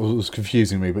that's what was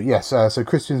confusing me. But yes, so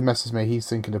Christian's messaged me. He's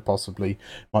thinking of possibly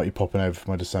might be popping over for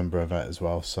my December event as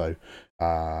well. So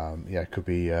it could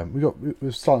be.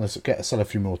 We're starting to sell a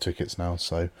few more tickets now,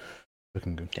 so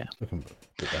looking good. Yeah, looking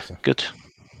a bit better. Good.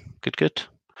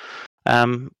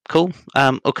 Cool.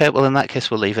 Okay, well, in that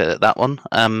case, we'll leave it at that one.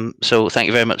 So thank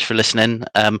you very much for listening.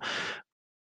 As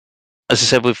I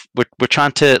said, we're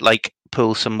trying to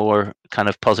pull some more kind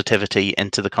of positivity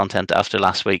into the content after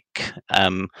last week.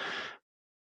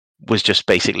 Was just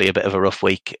basically a bit of a rough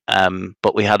week,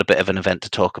 but we had a bit of an event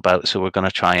to talk about, so we're going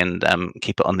to try and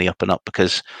keep it on the up and up,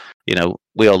 because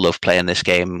we all love playing this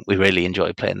game. We really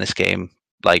enjoy playing this game.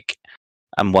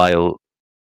 And while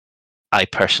I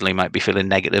personally might be feeling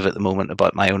negative at the moment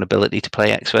about my own ability to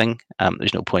play X-Wing,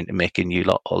 there's no point in making you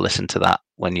lot all listen to that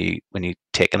when you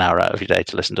take an hour out of your day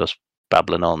to listen to us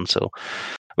babbling on. So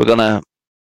we're going to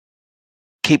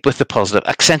keep with the positive,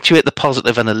 accentuate the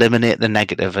positive and eliminate the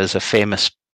negative, as a famous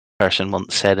person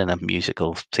once said in a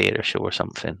musical theatre show or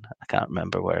something. I can't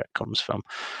remember where it comes from.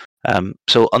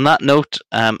 So on that note,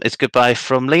 it's goodbye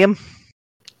from Liam.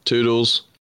 Toodles.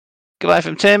 Goodbye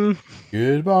from Tim.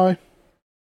 Goodbye.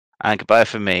 And goodbye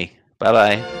from me.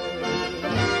 Bye-bye.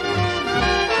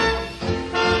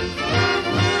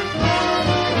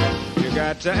 You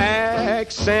got to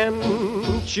accentuate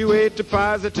the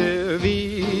positive,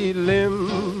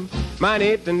 eliminate Mine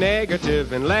ain't the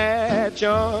negative and latch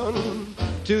on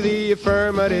to the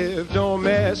affirmative. Don't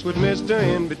mess with Mr.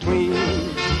 In Between.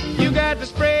 You got to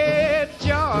spread joy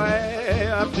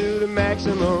up to the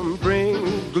maximum. Bring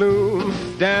gloom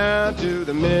down to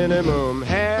the minimum.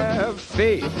 Have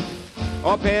faith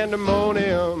or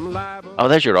pandemonium. Oh,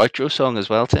 there's your outro song as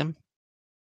well, Tim.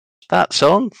 That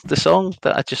song, the song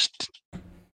that I just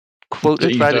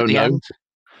quoted right at the end.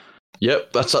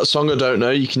 Yep, that's that song I don't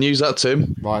know. You can use that,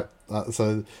 Tim. Right.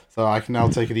 So I can now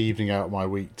take an evening out of my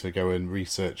week to go and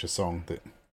research a song that.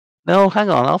 No, hang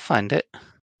on, I'll find it.